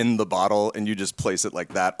script, it's in the bottle, and you just place it like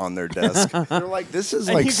that on their desk. They're like, this is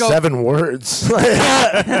And like you go- 7 words.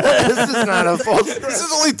 This is not a full. This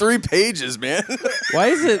is only 3 pages, man. Why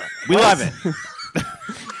is it? we love it.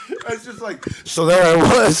 It's just like, so there I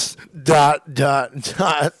was, ... and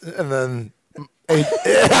then 8.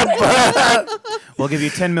 We'll give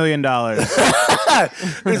you $10 million.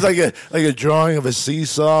 It's like a drawing of a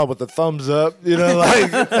seesaw with the thumbs up, you know,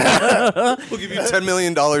 like. We'll give you $10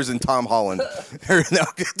 million in Tom Holland. Now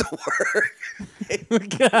get to work.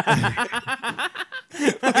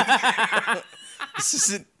 This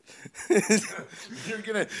isn't. You're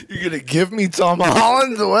gonna give me Tom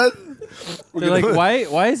Holland? What? They're like,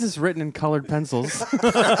 why is this written in colored pencils?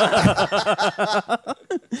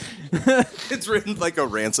 It's written like a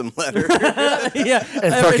ransom letter. Yeah,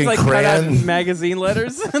 And fucking it's like cut out crayon. magazine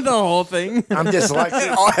letters. The whole thing. I'm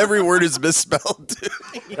dyslexic. Every word is misspelled, too.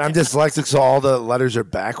 I'm dyslexic, so all the letters are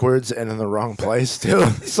backwards and in the wrong place too.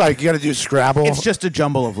 It's like you got to do Scrabble. It's just a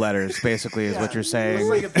jumble of letters, basically, is what you're saying. It's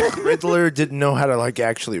like if the Riddler didn't know how to like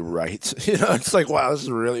actually write. You know, it's like, wow, this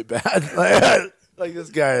is really bad. Like this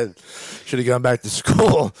guy should have gone back to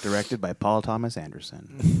school. Directed by Paul Thomas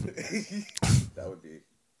Anderson. That would be.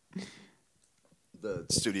 The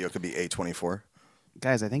studio could be A24.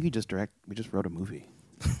 Guys, I think we just wrote a movie.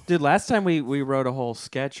 Dude, last time we wrote a whole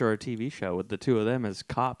sketch or a TV show with the two of them as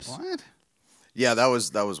cops. What? Yeah, that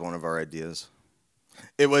was one of our ideas.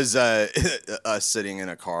 It was us sitting in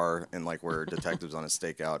a car and like we're detectives on a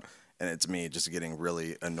stakeout, and it's me just getting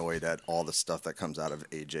really annoyed at all the stuff that comes out of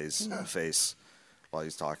AJ's face while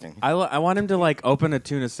he's talking. I want him to like open a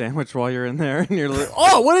tuna sandwich while you're in there, and you're like,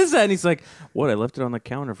 "Oh, what is that?" And he's like, "What? I left it on the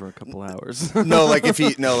counter for a couple hours." No, like if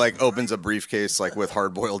he opens a briefcase like with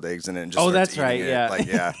hard boiled eggs in it and just starts that's eating right, it, yeah. like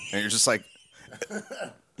yeah, and you're just like,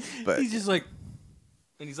 but He's just like,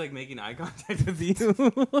 and he's like making eye contact with you.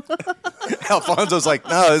 Alfonso's like,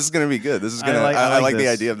 no, this is gonna be good. This is gonna. I like the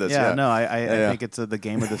this. idea of this. Yeah, Yeah. no, I think it's the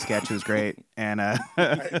game of the sketch is great, and I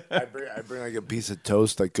bring like a piece of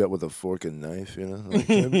toast I cut with a fork and knife, you know. Like,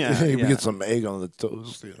 Yeah, we yeah. get some egg on the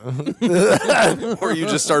toast, you know. Or you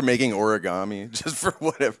just start making origami just for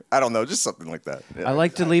whatever. I don't know, just something like that. Yeah. I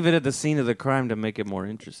like to leave it at the scene of the crime to make it more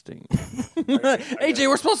interesting. AJ,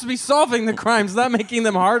 we're supposed to be solving the crimes, not making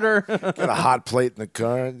them harder. Got a hot plate in the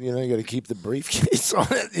car, you know. You got to keep the briefcase on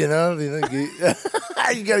it, you know.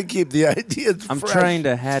 You got to keep the ideas. I'm fresh. trying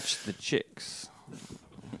to hatch the chicks.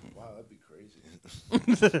 Wow, that'd be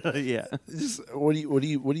crazy. Yeah. Just, what do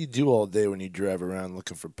you do all day when you drive around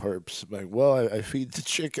looking for perps? I'm like, well, I feed the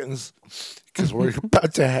chickens because we're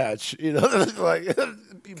about to hatch. You know, like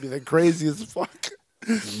you'd be the craziest fuck.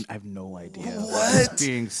 I have no idea What?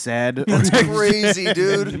 being said. That's crazy,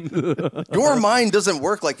 dude. Your mind doesn't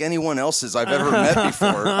work like anyone else's I've ever met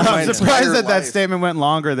before. I'm surprised that statement went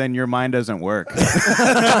longer than your mind doesn't work. Crazy.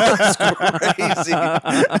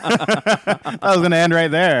 I was going to end right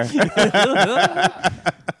there.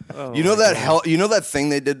 You know that you know that thing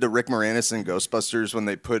they did to Rick Moranis in Ghostbusters when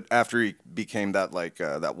they put after he became that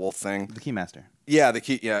that wolf thing. The Keymaster. Yeah, the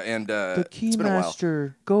key. Yeah, and The it's been a while.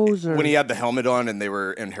 Keymaster goes When he had the helmet on and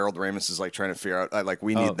Harold Ramis is like trying to figure out like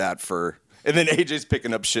we need that for. And then AJ's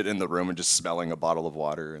picking up shit in the room and just smelling a bottle of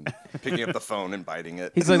water and picking up the phone and biting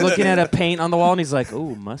it. He's like looking at a paint on the wall and he's like,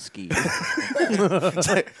 "Oh, musky." It's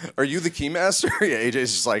like, are you the Keymaster? Yeah,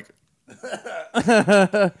 AJ's just like.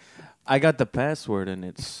 I got the password and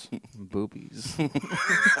it's boobies.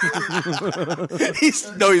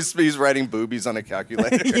 He's writing boobies on a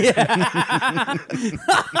calculator.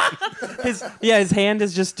 His hand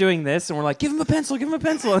is just doing this, and we're like, "Give him a pencil,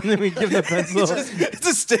 and then we give him the pencil. It's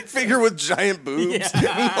a stick figure with giant boobs, and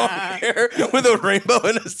long hair, with a rainbow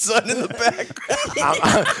and a sun in the background.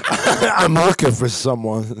 I'm looking for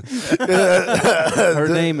someone. Her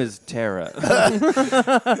name is Tara.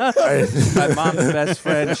 My mom's best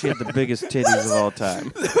friend. She had the biggest titties of all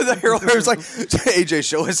time. The hero's like, AJ,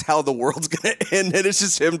 show us how the world's gonna end, and it's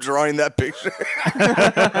just him drawing that picture.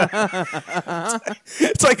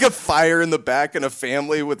 It's like a fire in the back and a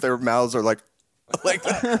family with their mouths are like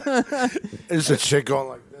that. There's a chick going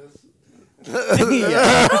like this.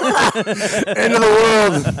 Yeah. End of the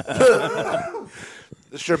world.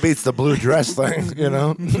 This sure beats the blue dress thing, you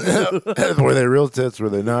know. Were they real tits? Were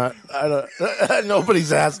they not? I don't.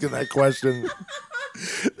 Nobody's asking that question.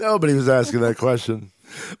 Nobody was asking that question,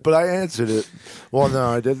 but I answered it. Well, no,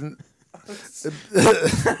 I didn't.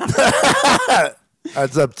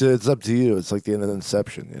 It's up to you. It's like the end of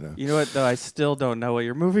Inception, you know. You know what, though? I still don't know what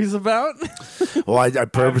your movie's about. Well, I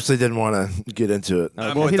purposely didn't want to get into it.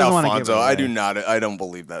 I'm Well, with he doesn't wanna give Alfonso. it I away. do not. I don't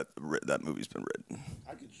believe that movie's been written.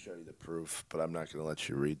 I can show you the proof, but I'm not going to let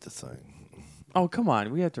you read the thing. Oh, come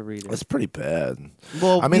on. We have to read it. It's pretty bad.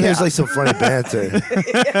 Well, I mean, yeah. there's like some funny banter.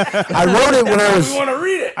 I wrote it when I was. want to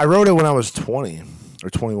read it. I wrote it when I was 20 or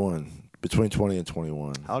 21, between 20 and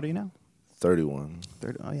 21. How old are you now? 31.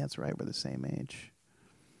 30. Oh, yeah, that's right. We're the same age.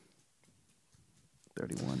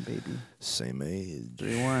 31, baby. Same age.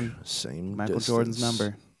 31. Same. Michael distance. Jordan's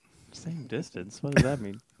number. Same distance. What does that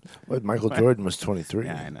mean? What? Michael Jordan was 23.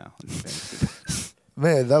 Yeah, I know.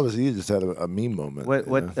 Man, that was you just had a meme moment. What?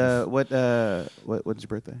 you What? know? What's your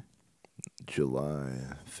birthday? July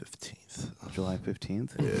 15th. July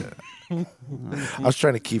 15th. Yeah. I was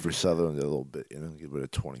trying to keep her Sutherland a little bit, you know, give it a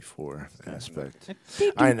 24 aspect.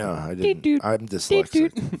 I know. I didn't. I'm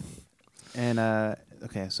dyslexic. And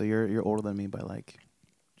okay, so you're older than me by like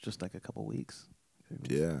just like a couple weeks.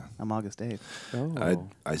 Yeah. I'm August 8th. Oh.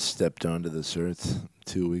 I stepped onto this earth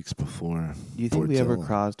 2 weeks before. Do you think we ever Portela.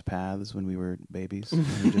 crossed paths when we were babies? And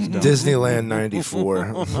we just don't? Disneyland 94.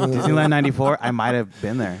 Disneyland 94? I might have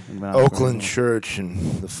been there. when I was Oakland 21. Church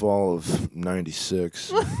in the fall of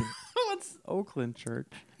 96. What's Oakland Church?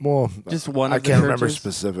 Well, Just one I of the can't remember churches?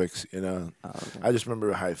 specifics, you know. Oh, okay. I just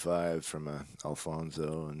remember a high five from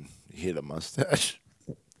Alfonso, and he had a mustache.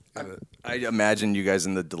 I imagine you guys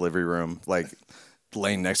in the delivery room, like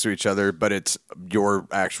laying next to each other, but it's your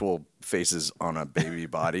actual faces on a baby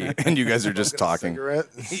body, and you guys are just talking. Cigarette.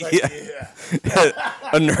 Yeah.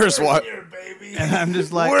 A nurse walk. And I'm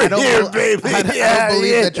just like, We're I don't, here, bel- baby. I don't Yeah,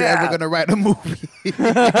 believe that you're yeah. ever going to write a movie. We're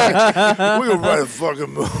gonna write a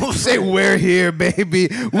fucking movie. Say, we're here, baby.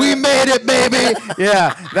 We made it, baby.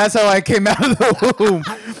 Yeah, that's how I came out of the womb.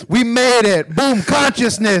 We made it. Boom,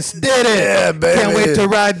 consciousness. Did it. Yeah, baby. Can't wait to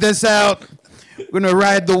ride this out. We're going to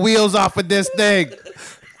ride the wheels off of this thing.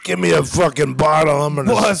 Give me a fucking bottle. I'm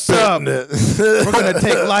gonna What's spit up? in it. We're gonna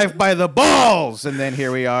take life by the balls, and then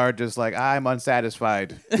here we are, just like I'm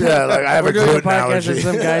unsatisfied. Yeah, like I have We're a doing a gluten podcast allergy. at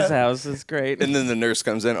some guy's house. It's great. And then the nurse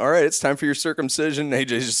comes in. All right, it's time for your circumcision. And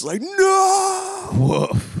AJ's just like, no.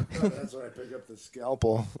 Woof. That's when I pick up the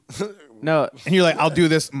scalpel. No, And you're like, I'll do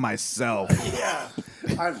this myself.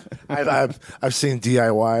 I've seen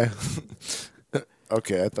DIY.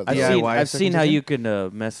 Okay, I thought I've DIY seen, I've seen how circumcision? you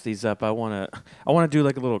can mess these up. I wanna do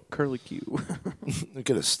like a little curlicue. I'm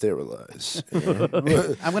gonna sterilize.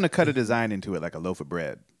 I'm gonna cut a design into it like a loaf of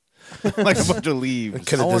bread, like a bunch of leaves.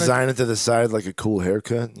 Can I I wanna- design it to the side like a cool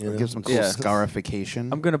haircut? You know? Give some cool Yeah.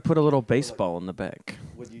 scarification. I'm gonna put a little baseball in the back.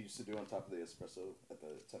 What you used to do on top of the espresso at the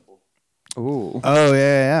temple? Ooh. Oh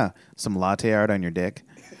yeah. Some latte art on your dick.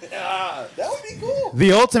 That would be cool.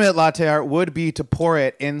 The ultimate latte art would be to pour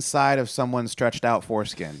it inside of someone's stretched out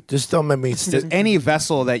foreskin. Just don't make me There's any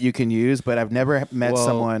vessel that you can use, but I've never met Well,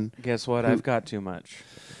 someone. Guess what? I've got too much.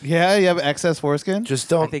 Yeah, you have excess foreskin.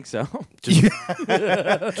 Just I don't. think so.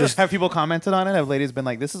 Just have people commented on it. Have ladies been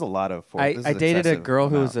like, "This is a lot of." I this is dated a excessive girl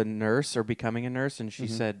who amount." was a nurse or becoming a nurse, and she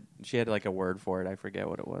said she had like a word for it. I forget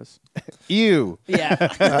what it was. Ew. Yeah.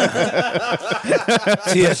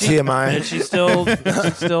 TMI. And she'd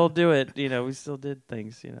still do it. You know, we still did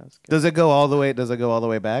things. You know. It's good. Does it go all the way? Does it go all the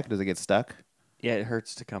way back? Does it get stuck? Yeah, it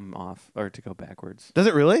hurts to come off or to go backwards. Does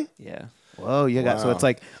it really? Yeah. Whoa, you got so Wow. it's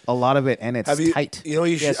like a lot of it, and it's Have you? tight. You know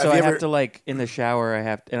you Yeah. should. So have I you have ever, to like in the shower. I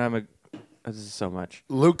have, and I'm a. This is so much.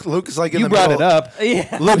 Luke is like in You the brought middle. it up.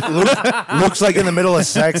 Yeah. Luke's like in the middle of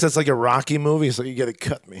sex. That's like a Rocky movie. So you got to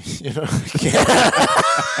cut me. You know.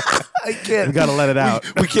 I can't. You got to let it out.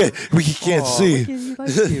 We can't. We can't see. He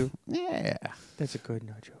likes you. Yeah, That's a good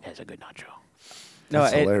nacho. that's a good nacho. No,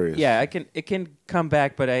 That's hilarious. Yeah, I can. It can come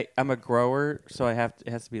back, but I'm a grower, so I have. It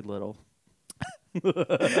has to be little. You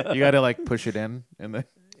got to like push it in, and then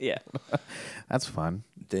Yeah. that's fun.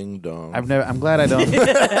 Ding dong. I'm glad I don't.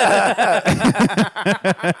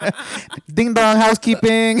 Ding dong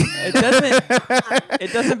housekeeping.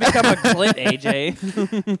 It doesn't become a clit,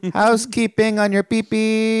 AJ. Housekeeping on your pee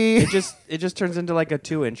pee. It just turns into like a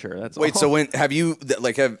 2-incher. That's Wait, all. so when have you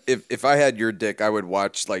like have if I had your dick, I would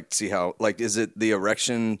watch like see how like is it the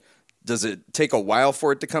erection? Does it take a while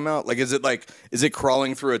for it to come out? Like is it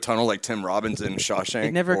crawling through a tunnel like Tim Robbins in Shawshank?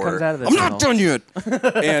 It never or, comes out of the I'm tunnel. not done yet.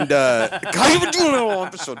 And God, you've been doing a whole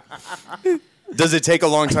episode. Does it take a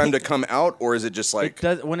long time to come out, or is it just like It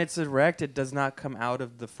does when it's erect. It does not come out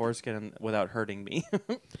of the foreskin without hurting me.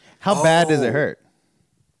 How bad does it hurt?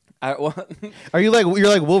 Well, Are you like you're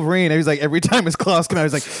like Wolverine? He's like every time his claws come out,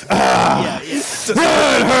 he's like yeah.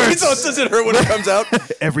 does it hurt when it comes out?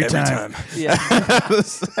 every time. Yeah.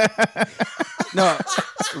 No,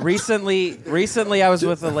 recently I was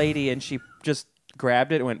with a lady and she just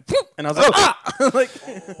grabbed it and went, "Poof," and I was like, ah!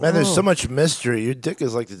 Like, Man, there's so much mystery. Your dick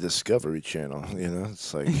is like the Discovery Channel. You know,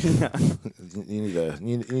 it's like you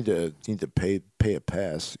need to pay a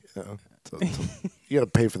pass. You know, you got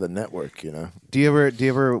to pay for the network. You know. Do you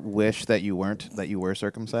ever wish that you were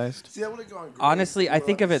circumcised? See, I would have gone. honestly, I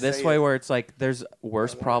think of it this way, where it's like there's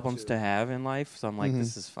worse problems to have in life, so I'm like, Mm-hmm.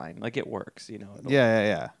 this is fine. Like it works, you know. It'll-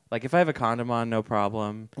 Yeah. Like if I have a condom on, no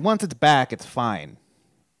problem. Once it's back, it's fine.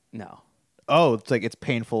 No. Oh, it's like it's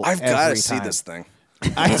painful. I've got every to see time. this thing.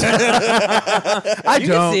 I You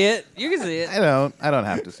don't. can see it. You can see it. I don't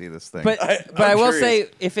have to see this thing. But I'm I will curious. say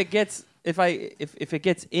if it gets if it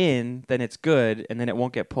gets in, then it's good, and then it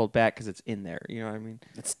won't get pulled back because it's in there. You know what I mean?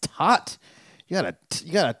 it's taut. You got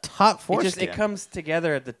a taut foreskin. It comes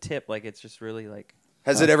together at the tip, like it's just really like.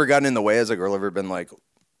 Has it ever gotten in the way? Has a girl ever been like,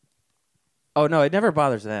 Oh no, it never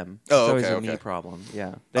bothers them. Oh, it's always okay, a me okay. problem.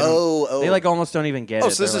 Yeah. They don't- oh, They like almost don't even get oh,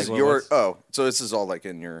 it. so this They're is like, your, well, what's- oh, so this is all like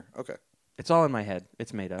in your, okay. It's all in my head.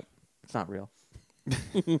 It's made up. It's not real.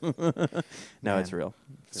 No, it's real.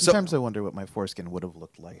 Sometimes I wonder what my foreskin would have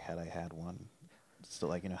looked like had I had one. So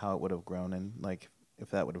like how it would have grown and like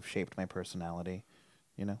if that would have shaped my personality.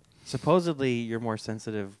 You know. Supposedly you're more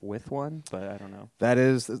sensitive with one, but I don't know.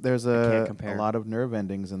 There's can't a compare. lot of nerve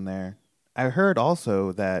endings in there. I heard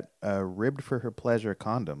also that ribbed for her pleasure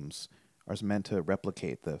condoms are meant to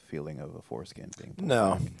replicate the feeling of a foreskin being pulled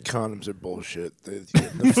No, back. condoms are bullshit. They're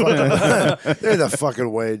the fucking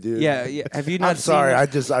way, dude. Yeah. Have you not? I'm sorry.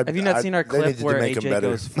 Seen, have you not seen our they clip needed to where make 'em AJ better.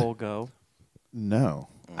 goes full go? No.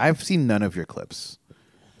 I've seen none of your clips.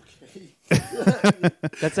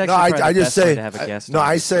 That's actually No, I probably the just best way say- to have a guest. no, on.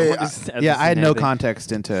 I say- Someone just has Yeah, this I had no nabbing.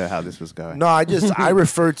 context into how this was going. No, I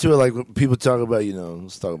refer to it like when people talk about,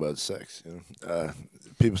 let's talk about sex.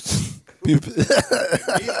 People.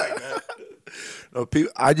 No,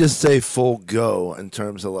 people. I just say full go in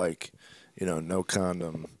terms of like, no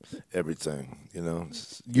condom, everything.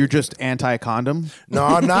 You're just anti-condom? No,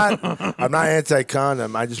 I'm not. I'm not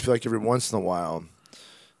anti-condom. I just feel like every once in a while,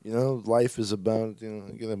 life is about you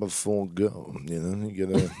gotta have a full go. You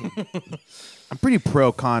gotta. I'm pretty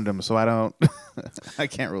pro condom, so I don't. I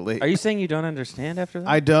can't relate. Are you saying you don't understand after that?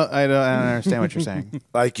 I don't understand what you're saying.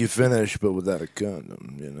 Like you finish, but without a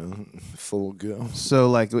condom. Full go. So,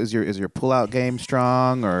 like, is your pull-out game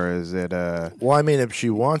strong, or is it? Well, I mean, if she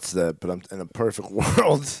wants that, but I'm in a perfect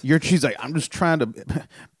world. She's like, I'm just trying to.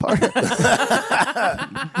 My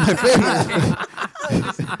favorite.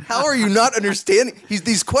 How are you not understanding?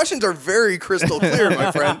 These questions are very crystal clear, my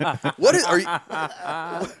friend. Are you?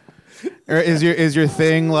 Or is your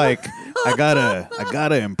thing like I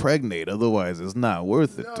gotta impregnate, otherwise it's not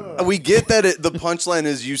worth it to me. We get that the punchline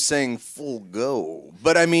is you saying full go,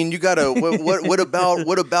 but I mean you gotta. What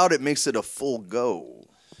about it makes it a full go?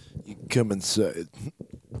 You come inside.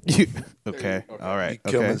 Okay. All right.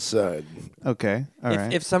 You come inside. Okay. All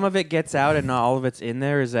right. If some of it gets out and not all of it's in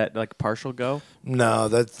there, is that like partial go? No,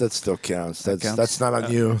 that still counts. That's not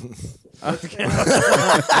on you. Okay.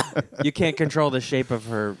 You can't control the shape of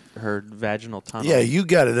her vaginal tunnel. Yeah, you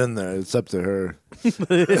got it in there. It's up to her. It's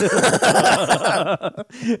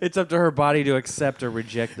up to her body to accept or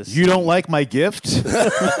reject the. You don't like my gift? You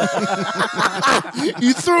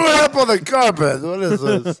threw it up on the carpet. What is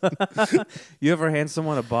this? You ever hand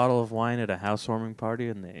someone a bottle of wine at a housewarming party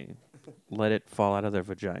and they let it fall out of their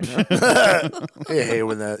vagina? You hate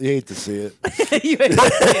when that. You hate to see it. You hate to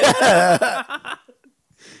see it.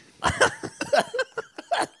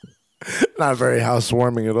 Not very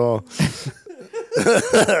housewarming at all.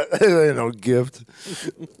 There ain't no gift.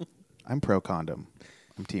 I'm pro condom.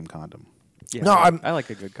 I'm team condom. Yeah, No, I like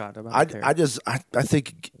a good condom. I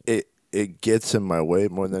think it gets in my way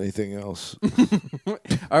more than anything else. All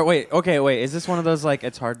right, wait. Is this one of those like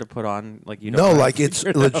it's hard to put on? Like you don't. No, like it's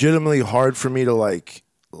legitimately hard for me to like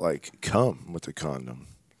come with a condom.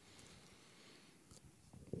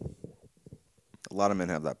 A lot of men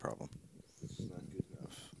have that problem.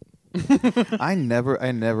 I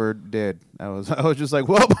never did. I was just like,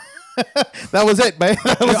 well, that was it, man.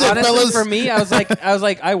 That was it, honestly, fellas. for me, I was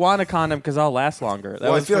like, I want a condom because I'll last longer. That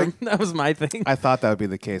Well, I was feel like- that was my thing. I thought that would be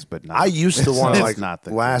the case, but not. I used to want to like not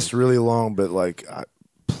the last case. really long, but like,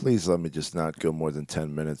 please let me just not go more than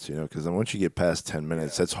 10 minutes, because then once you get past 10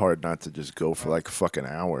 minutes, it's hard not to just go for like a fucking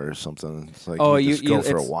hour or something. It's like you just go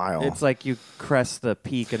for a while. It's like you crest the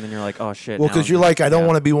peak and then you're like, oh shit. Well, now because I'm- you're like, I don't yeah.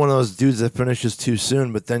 want to be one of those dudes that finishes too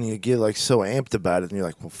soon, but then you get like so amped about it, and you're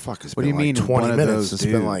like, well, fuck, it's What been do you like mean, 20 one of minutes. those It's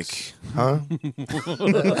been dudes? like, huh?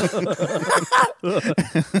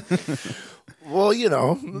 Well, I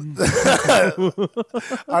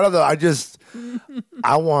don't know.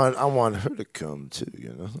 I want her to come too.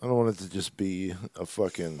 I don't want it to just be a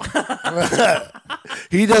fucking.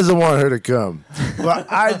 He doesn't want her to come,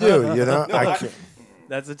 but I do. I can't.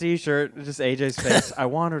 That's a T-shirt. Just AJ's face. I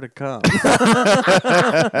want her to come.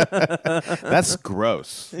 That's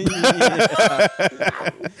gross. That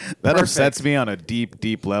upsets me on a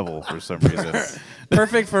deep level for some reason.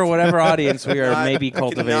 Perfect for whatever audience we are maybe I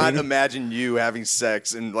cannot cultivating. imagine you having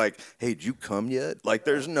sex and like, hey, did you come yet? Like,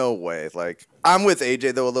 there's no way. Like, I'm with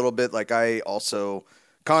AJ though a little bit. Like, I also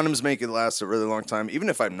condoms make it last a really long time. Even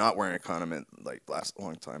if I'm not wearing a condom, it like lasts a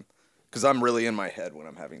long time because I'm really in my head when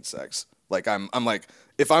I'm having sex. Like, I'm like,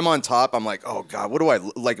 if I'm on top, I'm like, oh God, what do I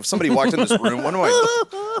like? If somebody walked in this room, what do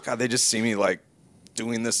I? God, they just see me like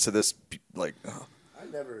doing this to this like.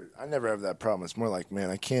 I never have that problem. It's more like, man,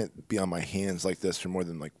 I can't be on my hands like this for more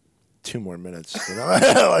than like 2 more minutes.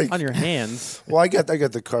 Like, On your hands. well, I got the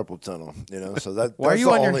carpal tunnel. So that. Why are that's you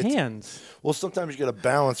the on your only hands? Well, sometimes you got to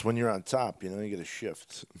balance when you're on top. You got to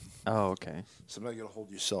shift. Oh, okay. Sometimes you got to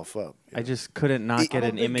hold yourself up. I just couldn't not get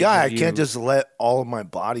an image. Guy, I of you. can't just let all of my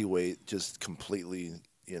body weight just completely.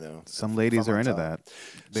 Some ladies are into that.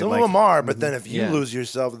 They Some like- of them are, but then if you Yeah. lose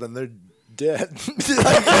yourself, then they're dead.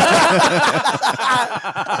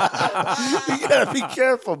 You gotta be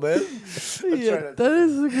careful, man. Yeah, that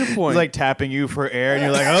is a good point. He's like tapping you for air, and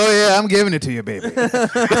you're like, "Oh yeah, I'm giving it to you, baby."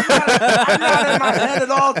 I'm not in my head at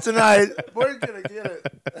all tonight. We're gonna get it.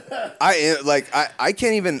 I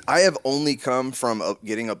can't even. I have only come from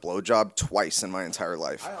getting a blowjob twice in my entire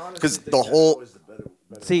life because the whole.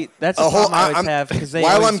 See, that's A the whole- problem I always I'm- have because they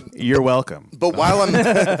while always, You're welcome. But while I'm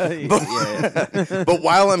yeah. but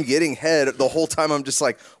while I'm getting head, the whole time I'm just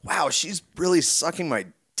like, wow, she's really sucking my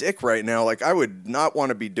dick right now. Like, I would not want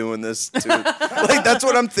to be doing this to like that's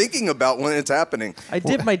what I'm thinking about when it's happening. I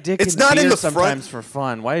dip my dick It's in not in beer the front- sometimes for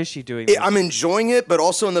fun. Why is she doing this? I'm enjoying it, but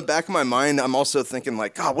also in the back of my mind, I'm also thinking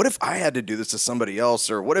like, God, what if I had to do this to somebody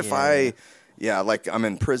else, or what if Yeah. I, Yeah, like I'm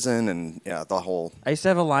in prison, and yeah, the whole. I used to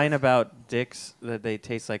have a line about dicks that they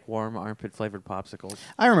taste like warm armpit flavored popsicles.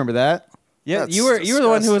 I remember that. Yeah, That's you were the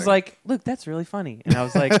one who was disgusting. like, "Luke, that's really funny," and I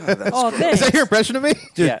was like, "Oh, Is thanks." that your impression of me?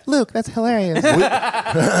 Yeah. Luke, that's hilarious. Look,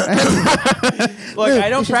 I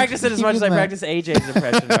don't you should practice it as keep much as I doing that. practice AJ's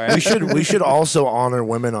impression. All right. We should also honor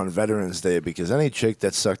women on Veterans Day because any chick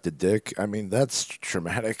that sucked a dick, I mean, that's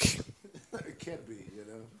traumatic. It can't be, you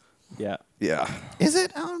know. Yeah. Yeah. Is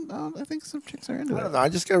it? I think some chicks are into I it. don't know. I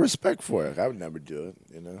just got respect for it. I would never do it,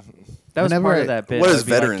 you know. That was Whenever part I- of that bit. What I does would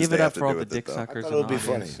be like, Veterans give Day it have up to for all do the with it, dick though? suckers. I thought in it would the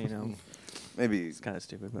be audience, funny. You know, Maybe. it's kind of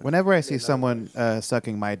stupid. But Whenever I see someone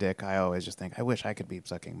sucking my dick, I always just think, I wish I could be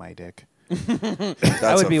sucking my dick.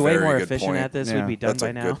 I would be way more efficient point. at this. Yeah. We'd be done That's by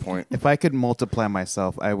a now. good point. If I could multiply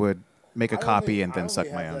myself, I would make a I copy only- and I then only suck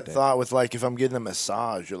have my own that dick. thought with like if I'm getting a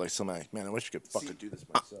massage or like something like, man, I wish I could fucking do this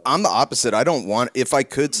myself. I'm the opposite. I don't want. If I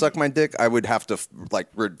could suck my dick, I would have to like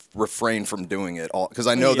refrain from doing it all because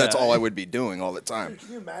I know that's Yeah. all I would be doing all the time.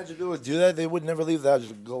 Can you imagine people would do that? They would never leave that.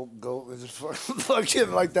 Just gulp, gulp. Just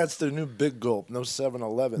fucking like that's their new big gulp. No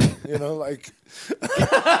 7-Eleven. You know, like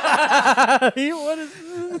What is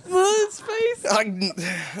his face?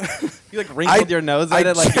 You like wrinkled your nose at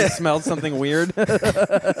it like you smelled something weird. Like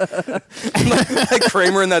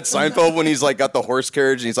Kramer in that Seinfeld when he's like got the horse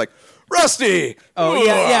carriage and he's like, Rusty. Oh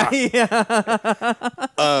yeah.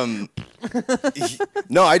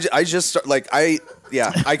 No, I just start, like I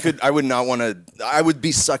would not want to. I would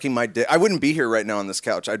be sucking my dick. I wouldn't be here right now on this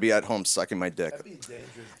couch. I'd be at home sucking my dick.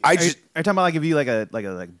 I Are you just talking about like if you like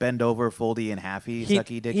a bend over, foldy and halfy,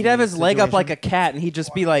 sucky dicky? He'd have his leg up like situation? a cat, and he'd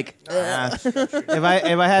just be like, if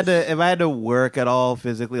I had to work at all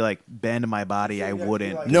physically, like bend my body, I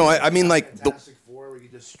wouldn't. No, I mean like the. Fantastic Four where you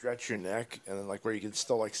just stretch your neck and then like where you can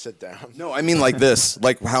still like sit down. No, I mean like this,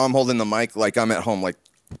 like how I'm holding the mic, like I'm at home, like.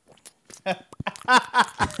 Something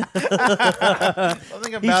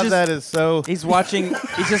about that is so. he's just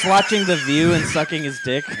watching The View and sucking his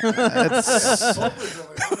dick.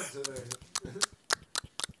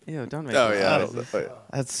 Ew, don't make Oh that yeah. noise.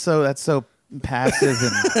 That's so passive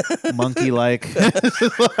and monkey-like.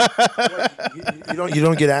 You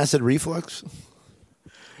don't get acid reflux?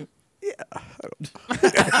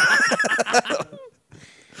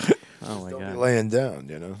 Oh my Don't be god. laying down,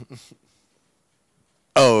 you know.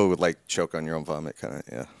 Oh, like choke on your own vomit, kind of.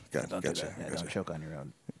 Yeah, gotcha. Don't choke on your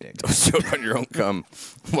own dick. Don't choke on your own cum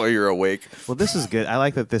while you're awake. Well, this is good. I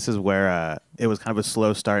like that this is where it was kind of a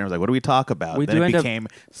slow start. And I was like, what do we talk about? We then do it end up- became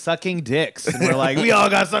sucking dicks. And we're like, we all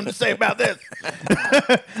got something to say about this.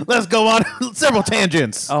 Let's go on several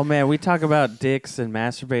tangents. Oh man, we talk about dicks and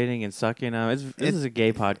masturbating and sucking them. This is a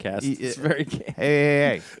gay podcast. It's very gay.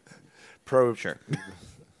 Hey. Pro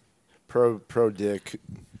dick.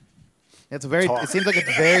 It's very. It seems like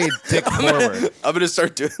it's very dick forward. I'm gonna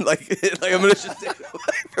start doing like I'm gonna just take it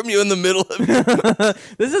away from you in the middle of it.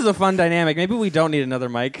 This is a fun dynamic. Maybe we don't need another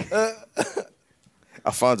mic.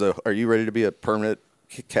 Alfonso, are you ready to be a permanent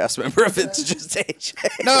cast member if it's just AJ?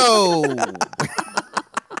 No.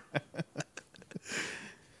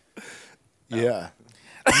 Yeah.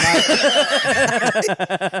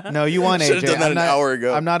 No, you want Should've AJ. done that I'm an not, hour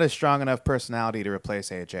ago. I'm not a strong enough personality to replace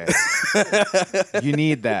AJ. You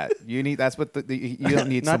need that. You need. That's what you don't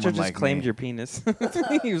need. Nacho someone just like claimed me. your penis.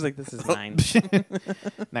 He was like, "This is mine."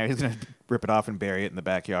 Now he's gonna rip it off and bury it in the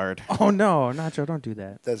backyard. Oh no, Nacho, don't do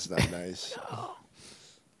that. That's not nice.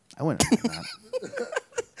 I wouldn't do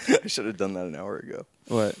that. I should have done that an hour ago.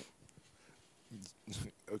 What?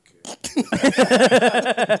 Okay.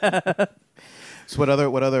 So what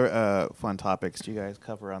other fun topics do you guys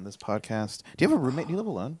cover on this podcast? Do you have a roommate? Do you live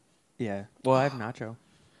alone? Yeah. Well, I have Nacho.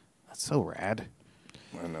 That's so rad.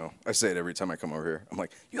 I know. I say it every time I come over here. I'm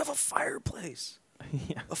like, you have a fireplace.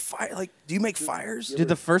 Yeah. A fire? Like, do you make fires? Dude,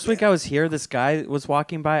 the first week I was here, this guy was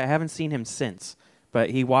walking by. I haven't seen him since, but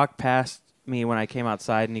he walked past me when I came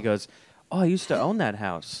outside, and he goes, "Oh, I used to own that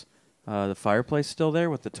house. The fireplace still there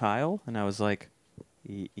with the tile?" And I was like,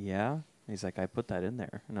 "Yeah." He's like, "I put that in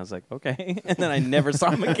there," and I was like, "Okay." And then I never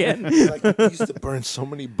saw him again. Like, I used to burn so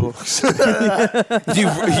many books.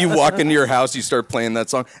 you walk into your house, you start playing that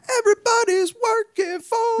song. Everybody's working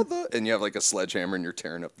for the, and you have like a sledgehammer and you're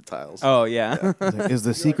tearing up the tiles. Oh yeah. Is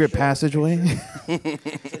the secret passageway?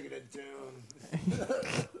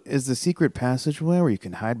 Is the secret passageway where you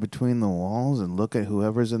can hide between the walls and look at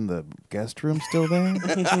whoever's in the guest room still there?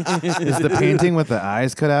 Is the painting with the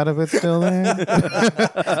eyes cut out of it still there?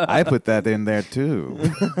 I put that in there too.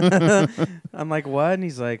 I'm like, "What?" And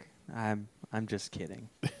he's like, I'm just kidding."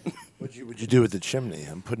 What'd you do with the chimney?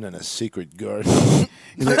 I'm putting in a secret garden.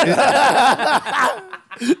 He's like,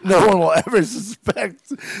 No one will ever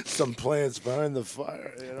suspect some plants behind the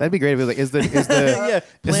fire. You know? That'd be great if it was like, is the Yeah,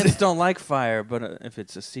 plants don't like fire, but if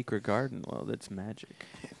it's a secret garden, well, that's magic.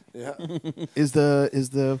 Yeah. is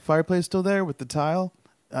the fireplace still there with the tile?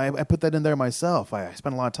 I put that in there myself. I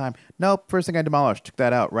spent a lot of time. Nope. First thing I demolished, took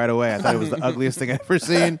that out right away. I thought it was the ugliest thing I'd ever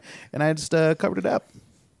seen, and I just covered it up.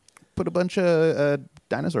 Put a bunch of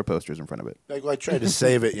dinosaur posters in front of it. Like, well, I tried to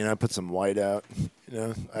save it, I put some white out,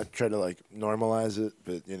 I tried to, like, normalize it,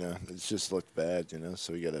 but, it's just looked bad,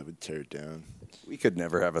 so we got to tear it down. We could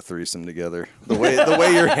never have a threesome together. The way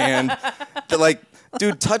your hand, like,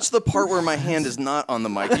 dude, touch the part where my hand is not on the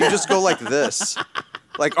mic. You just go like this.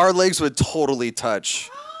 Like, our legs would totally touch.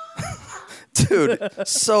 Dude,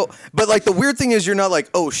 but like the weird thing is you're not like,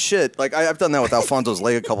 oh shit. Like I've done that with Alfonso's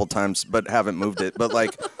leg a couple times, but haven't moved it. But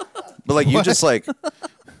like you just like,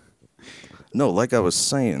 no, like I was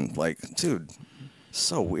saying, like, dude,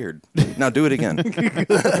 so weird. Now do it again.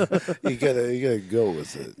 You gotta go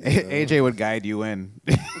with it. AJ would guide you in.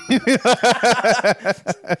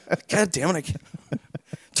 God damn it! I can't.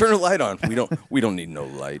 Turn the light on. We don't need no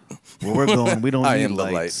light. Where we're going, we don't I need am the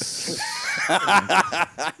lights.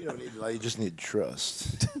 You don't need light. You just need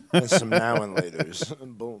trust and some now and later's.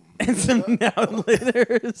 And boom. And some now and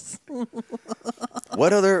laters.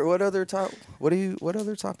 What other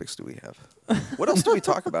topics do we have? What else do we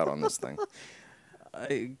talk about on this thing?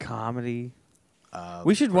 Comedy.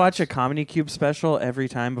 We should watch a Comedy Cube special every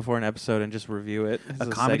time before an episode and just review it. A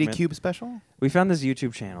Comedy Cube special? We found this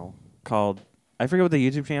YouTube channel called, I forget what the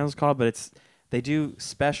YouTube channel is called, but they do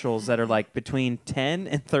specials that are like between 10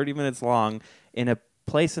 and 30 minutes long in a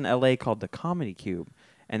place in LA called the Comedy Cube.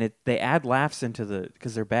 And they add laughs into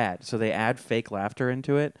because they're bad. So they add fake laughter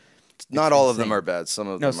into it. Not all of them are bad. Some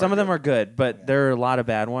of them are good, but there are a lot of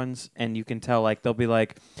bad ones, and you can tell like they'll be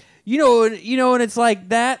like, and it's like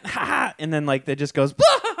that, ha ha, and then like it just goes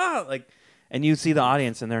like, and you see the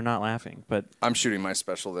audience and they're not laughing. But I'm shooting my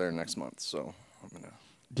special there next month, so I'm gonna.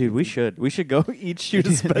 Dude, we should go each shoot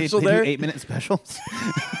a special they there. Do 8-minute specials.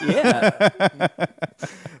 Yeah,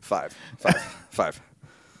 5.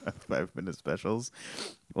 5-minute specials.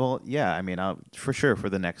 Well, yeah. I mean, for sure for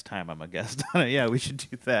the next time I'm a guest on it. Yeah, we should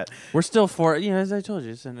do that. we're still as I told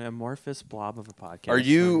you, it's an amorphous blob of a podcast.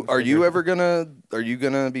 Are you ever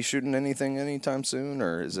gonna be shooting anything anytime soon,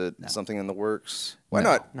 or is it something in the works? Why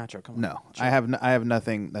not? Nacho, come on. No, I have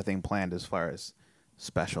nothing planned as far as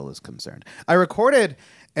special is concerned. I recorded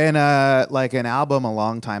an album a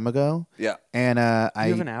long time ago. Yeah. And Do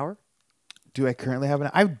you have an hour? Do I currently have an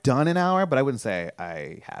hour? I've done an hour, but I wouldn't say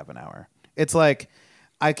I have an hour. It's like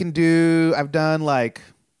I've done like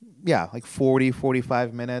 40,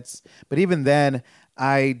 45 minutes. But even then,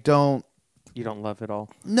 you don't love it all?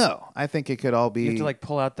 No, I think it could all be. You have to like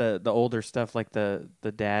pull out the older stuff, like the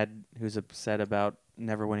dad who's upset about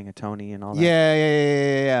never winning a Tony and all that.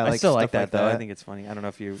 Yeah. I still like stuff that though. I think it's funny. I don't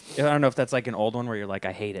know if that's like an old one where you're like,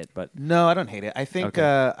 I hate it, but no, I don't hate it. I think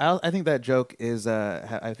Okay. I think that joke is.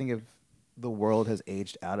 I think if the world has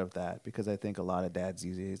aged out of that, because I think a lot of dads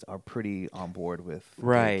these days are pretty on board with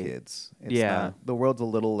Right. gay kids. It's Yeah. the world's a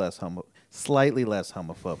little less slightly less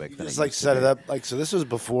homophobic. Than Just it like used to set it be. up. Like, so this was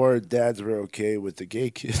before dads were okay with the gay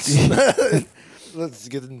kids. Let's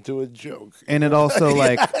get into a joke. And it also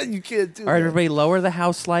like You can't do all right, that. everybody, lower the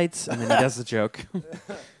house lights, and then he does the joke.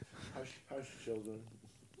 Hush, children.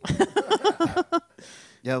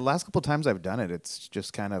 yeah, the last couple times I've done it, it's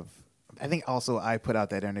just kind of. I think also I put out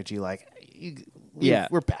that energy like.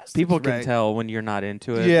 We're past. People this, can right? tell when you're not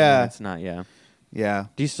into it. Yeah. and it's not. Yeah. Yeah.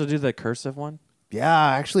 Do you still do the cursive one? Yeah,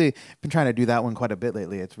 actually, been trying to do that one quite a bit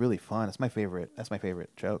lately. It's really fun. It's my favorite. That's my favorite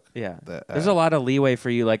joke. Yeah. The, There's a lot of leeway for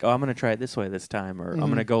you, like, oh, I'm going to try it this way this time, or I'm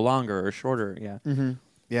going to go longer or shorter. Yeah. Mm-hmm.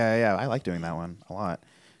 Yeah. I like doing that one a lot.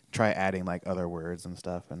 Try adding like other words and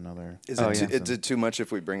stuff and other. Is it too much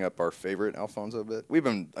if we bring up our favorite Alfonso bit? We've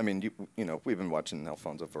been watching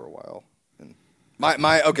Alfonso for a while. And I've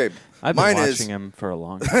been watching him for a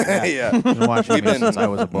long time. yeah. I've been watching him since I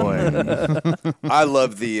was a boy. I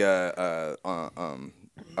love the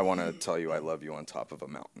I want to tell you I love you on top of a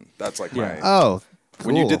mountain. That's like my Oh, cool.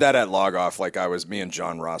 when you did that at Log Off, like me and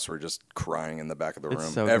John Ross were just crying in the back of the It's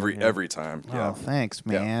room so good, yeah. every time. Oh, Yeah. thanks,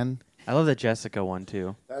 man. I love the Jessica one,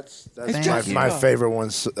 too. That's Thank you. my favorite one.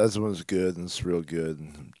 That one's good and it's real good.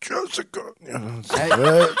 Jessica.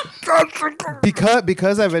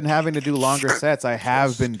 Because I've been having to do longer sets, I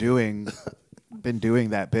have been doing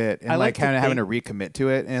that bit and I like like to kind of having to think- recommit to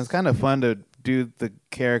it, and it's kind of fun to do the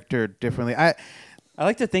character differently. I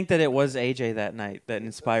like to think that it was AJ that night that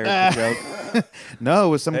inspired the joke. no, it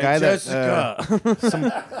was some guy Jessica.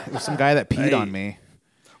 it was some guy that peed Hey. on me.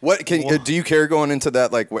 What do you care going into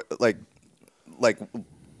that? Like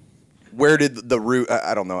where did the root?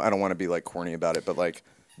 I don't know. I don't want to be like corny about it, but like,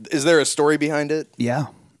 is there a story behind it? Yeah.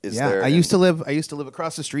 Is yeah. there? I used to live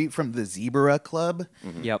across the street from the Zebra Club.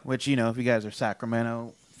 Yep. Which, you know, if you guys are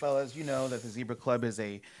Sacramento fellas, you know that the Zebra Club is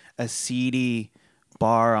a seedy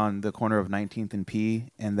bar on the corner of 19th and P,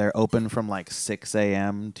 and they're open from like 6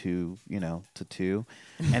 a.m. to 2,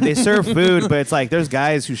 and they serve food, but it's like there's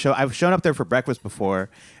guys who I've shown up there for breakfast before,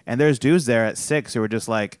 and there's dudes there at 6 who are just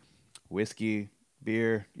like whiskey,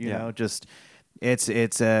 beer, you know, just it's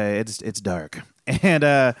dark. And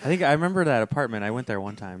I think I remember that apartment. I went there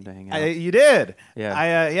one time to hang out. You did, Yeah.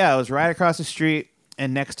 I was right across the street.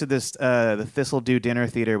 And next to this, the Thistledew Dinner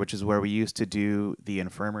Theater, which is where we used to do the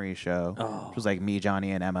Infirmary show, which was like me, Johnny,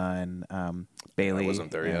 and Emma, and Bailey. I wasn't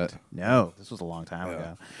there yet. No, this was a long time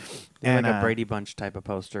ago. And like a Brady Bunch type of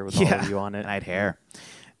poster with all of you on it. And I had hair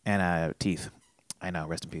and teeth. I know,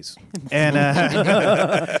 rest in peace. And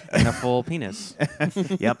and a full penis.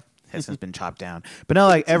 Yep, has since been chopped down. But no,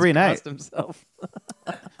 like every night. Crossed himself.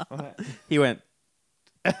 He went.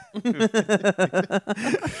 You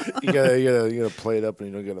gotta play it up, and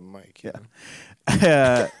you don't get a mic.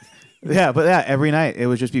 Yeah. But every night it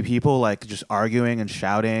would just be people like just arguing and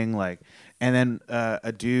shouting, like, and then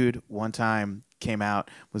a dude one time came out,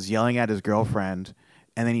 was yelling at his girlfriend,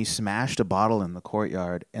 and then he smashed a bottle in the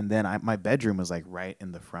courtyard, and then my bedroom was like right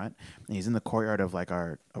in the front, and he's in the courtyard of like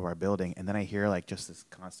our building, and then I hear like just this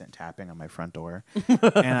constant tapping on my front door,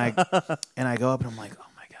 and I go up and I'm like, oh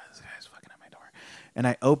my god, this guy's fucking at my door. And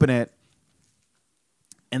I open it,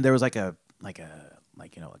 and there was like a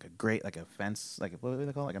grate, like a fence, like what do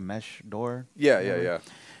they call it? Like a mesh door. Yeah.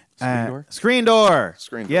 Screen door? Screen door.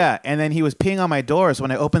 Screen door. Yeah, and then he was peeing on my door. So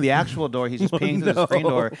when I opened the actual door, he's just peeing through the screen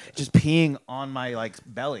door, just peeing on my like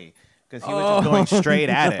belly because he was just going straight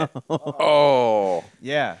at it. Oh.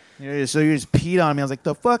 Yeah. So he just peed on me. I was like,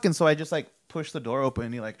 the fuck? And so I just like pushed the door open,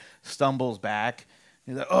 and he like stumbles back.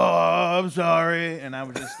 He's like, oh, I'm sorry. And I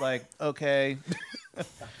was just like, okay.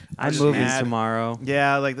 I'm just moving mad. tomorrow.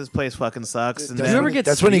 Yeah, like this place fucking sucks. And Did then, you ever get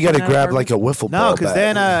That's when you sleep gotta in that grab like a wiffle ball. no, because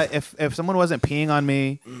bat. then if someone wasn't peeing on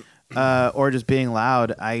me or just being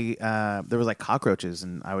loud, there was like cockroaches,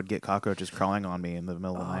 and I would get cockroaches crawling on me in the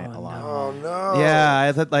middle of the night a lot. Oh no.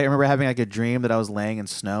 Yeah, I remember having like a dream that I was laying in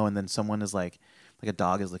snow, and then someone is like a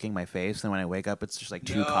dog is licking my face, and when I wake up, it's just like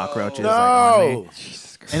two cockroaches like, on me.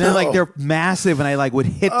 And then like they're massive, and I like would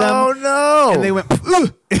hit them. Oh no! And they went,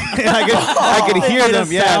 "Ugh." And I could hear made a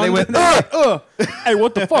them. Yeah, they sound. went, "Ugh." Hey,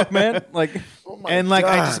 what the fuck, man? Like, And like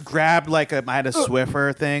I God. just grabbed like I had a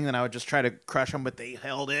Swiffer thing, and I would just try to crush them, but they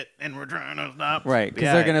held it and were trying to stop. right, because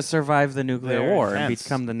Yeah. they're gonna survive the nuclear They're war and intense.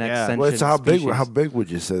 become the next Yeah. sentient Well, so species. how big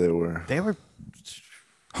would you say they were? They were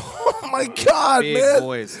Oh my god, big man!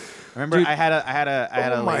 boys. I remember Dude. I had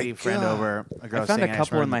a Oh my lady friend God. over. A girl I found a singing,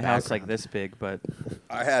 couple just in my the house like background. this big, but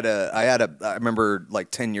I remember like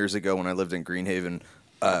 10 years ago when I lived in Greenhaven,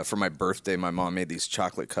 for my birthday, my mom made these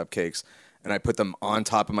chocolate cupcakes, and I put them on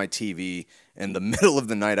top of my TV. In the middle of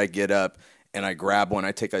the night, I get up and I grab one.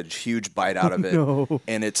 I take a huge bite out of it,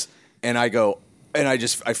 and I go, and I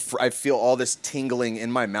feel all this tingling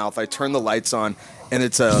in my mouth. I turn the lights on, and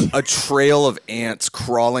it's a trail of ants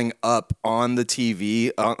crawling up on the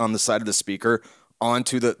TV on the side of the speaker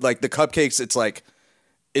onto the cupcakes. It's like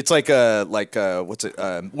what's it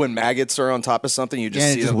when maggots are on top of something, you just Yeah,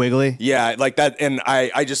 see it's just them. wiggly. Yeah, like that, and I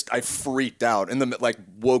freaked out, and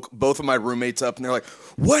woke both of my roommates up, and they're like,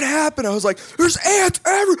 "What happened?" I was like, "There's ants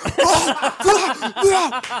everywhere!" blah,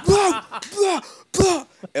 blah, blah, blah, blah.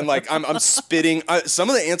 And like I'm spitting. Some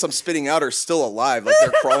of the ants I'm spitting out are still alive, like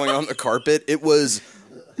they're crawling on the carpet. It was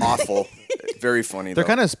awful. Very funny. They're though.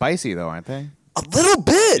 kind of spicy though, aren't they? A little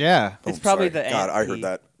bit. Yeah. it's probably Sorry. the God. ant I heard pee.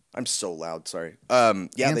 that. I'm so loud. Sorry.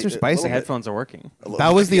 Ants are spicy. a little The bit. headphones are working.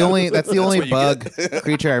 That was the only. That's the only what you bug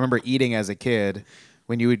creature I remember eating as a kid.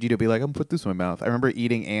 When you'd be like, I'm gonna put this in my mouth. I remember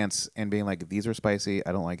eating ants and being like, these are spicy.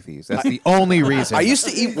 I don't like these. That's the only reason. I used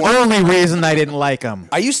to eat only reason I didn't like them.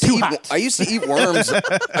 I used to eat worms.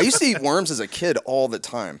 I used to eat worms as a kid all the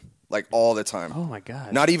time. Like all the time. Oh my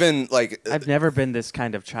god! Not even like I've never been this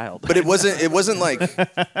kind of child. but it wasn't like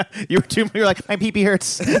You were like, my pee-pee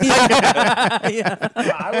hurts. I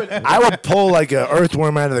would pull like an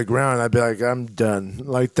earthworm out of the ground. And I'd be like, I'm done.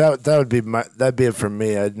 Like that'd be it for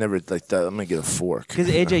me. I'd never like that. I'm gonna get a fork. Because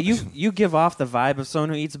AJ, you give off the vibe of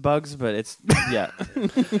someone who eats bugs, but it's yeah.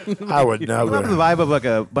 I would You have the never. vibe of like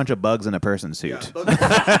a bunch of bugs in a person suit.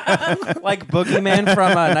 Like Boogeyman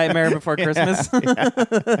from Nightmare Before Christmas.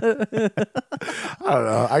 I don't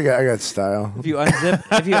know. I got style. If you unzip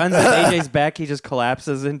AJ's back, he just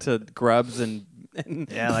collapses into grubs and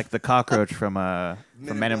Yeah, like the cockroach from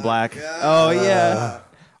Men in Black. oh yeah.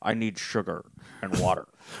 I need sugar and water.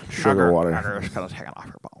 Sugar water. Just kind of taking off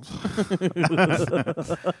your balls.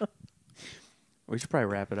 We should probably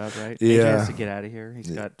wrap it up, right? AJ Yeah. has to get out of here. He's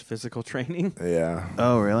got physical training. Yeah.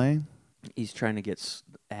 Oh, really? He's trying to get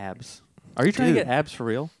abs. Are you trying to Dude. get abs for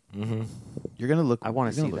real? Mm-hmm. You're gonna look. I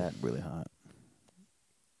wanna you're gonna see look that. really hot.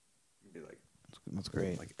 That's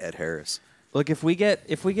great. Like Ed Harris. Look, if we get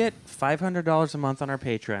 $500 a month on our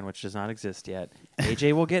Patreon, which does not exist yet,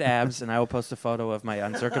 AJ will get abs, and I will post a photo of my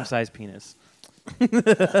uncircumcised penis.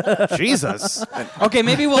 Jesus. Okay,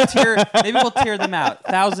 maybe we'll tier them out.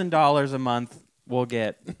 $1,000 a month, we'll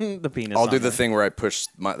get the penis. I'll on do the there. thing where I push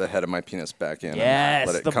the head of my penis back in. Yes,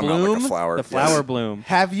 and let it the come bloom, out like a flower. the flower Yes. bloom.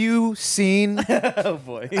 Have you seen? Oh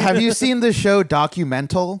boy. Have you seen the show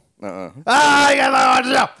Documental? Uh-uh. Ah, you gotta watch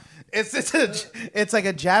it now. It's like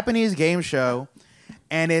a Japanese game show,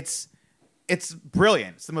 and it's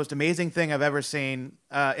brilliant. It's the most amazing thing I've ever seen.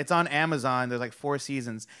 It's on Amazon. There's like 4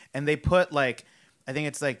 seasons, and they put like I think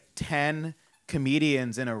it's like 10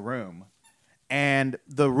 comedians in a room, and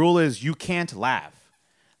the rule is you can't laugh.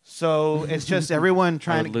 So it's just everyone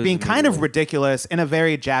being kind of ridiculous in a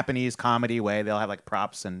very Japanese comedy way. They'll have like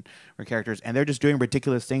props and or characters, and they're just doing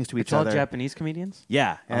ridiculous things to It's each all other. Japanese comedians?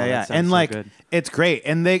 Yeah, Oh, that yeah, sounds and so like good. it's great,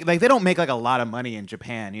 and they don't make like a lot of money in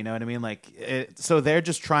Japan. You know what I mean? Like, so they're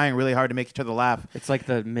just trying really hard to make each other laugh. It's like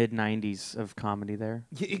the mid-90s of comedy there.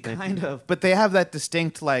 Yeah, kind of, but they have that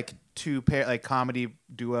distinct like two-pair like comedy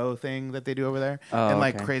duo thing that they do over there, Oh, and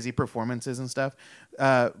like okay. crazy performances and stuff.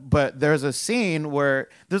 But there's a scene where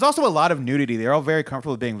there's also a lot of nudity. They're all very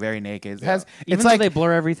comfortable with being very naked. Even It's though like they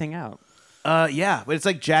blur everything out. yeah, but it's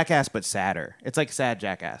like Jackass, but sadder. It's like sad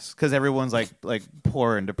Jackass because everyone's like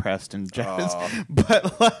poor and depressed and Jackass.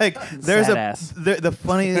 But like, there's Sad ass. the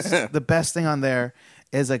funniest, the best thing on there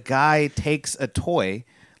is a guy takes a toy,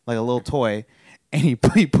 like a little toy, and he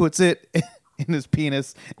puts it in his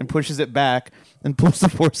penis and pushes it back and pulls the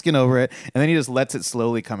foreskin over it, and then he just lets it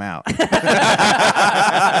slowly come out.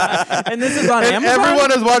 And this is on And Amazon?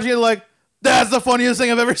 everyone is watching it like, that's the funniest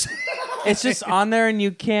thing I've ever seen. It's just on there and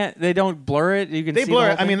they don't blur it. You can They see blur the it.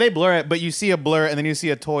 whole I thing? mean, they blur it, but you see a blur, and then you see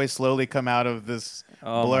a toy slowly come out of this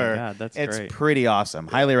Oh my blur. God, that's it's great. pretty awesome.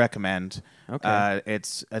 Highly recommend. Okay.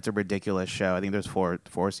 It's a ridiculous show. I think there's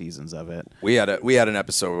four seasons of it. We had an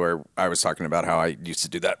episode where I was talking about how I used to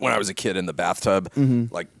do that when I was a kid in the bathtub,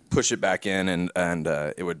 like push it back in and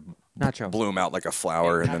it would Nacho. bloom out like a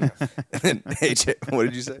flower, and then AJ, what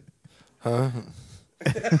did you say?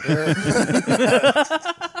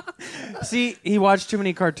 See, he watched too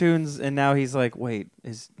many cartoons, and now he's like, "Wait,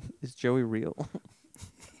 is Joey real?"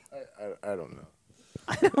 I don't know.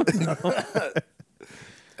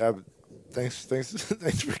 Thanks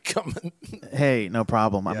for coming. Hey, no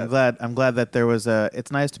problem. Yeah. I'm glad that there was a.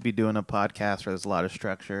 It's nice to be doing a podcast where there's a lot of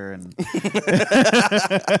structure and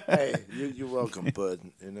Hey, you're welcome, bud.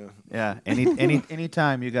 You know. yeah.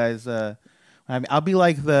 Anytime you guys. I mean, I'll be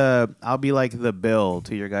like the Bill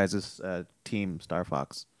to your guys' team, Star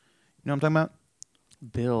Fox. You know what I'm talking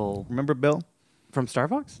about? Bill Remember Bill? from Star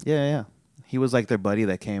Fox? Yeah. He was like their buddy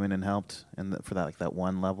that came in and helped, for that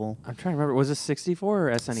one level. I'm trying to remember. Was this 64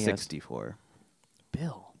 or SNES? 64.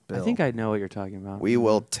 Bill. I Bill. think I know what you're talking about. We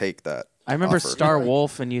will take that. I remember offer. Star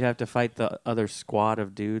Wolf, and you'd have to fight the other squad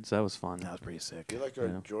of dudes. That was fun. That was pretty sick. You're like our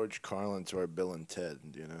Yeah. George Carlin to our Bill and Ted.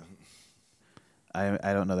 You know.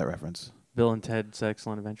 I don't know that reference. Bill and Ted's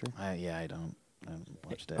Excellent Adventure. I haven't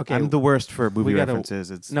watched it. Okay. I'm the worst for movie We gotta-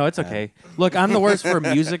 references. No, it's okay. Look, I'm the worst for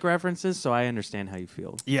music references, so I understand how you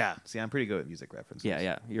feel. Yeah. See, I'm pretty good at music references.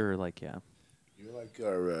 Yeah. You're like, yeah. You're like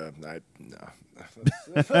our. No.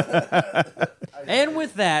 And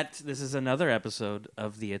with that, this is another episode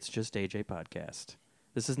of the It's Just AJ podcast.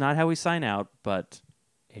 This is not how we sign out, but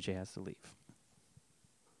AJ has to leave.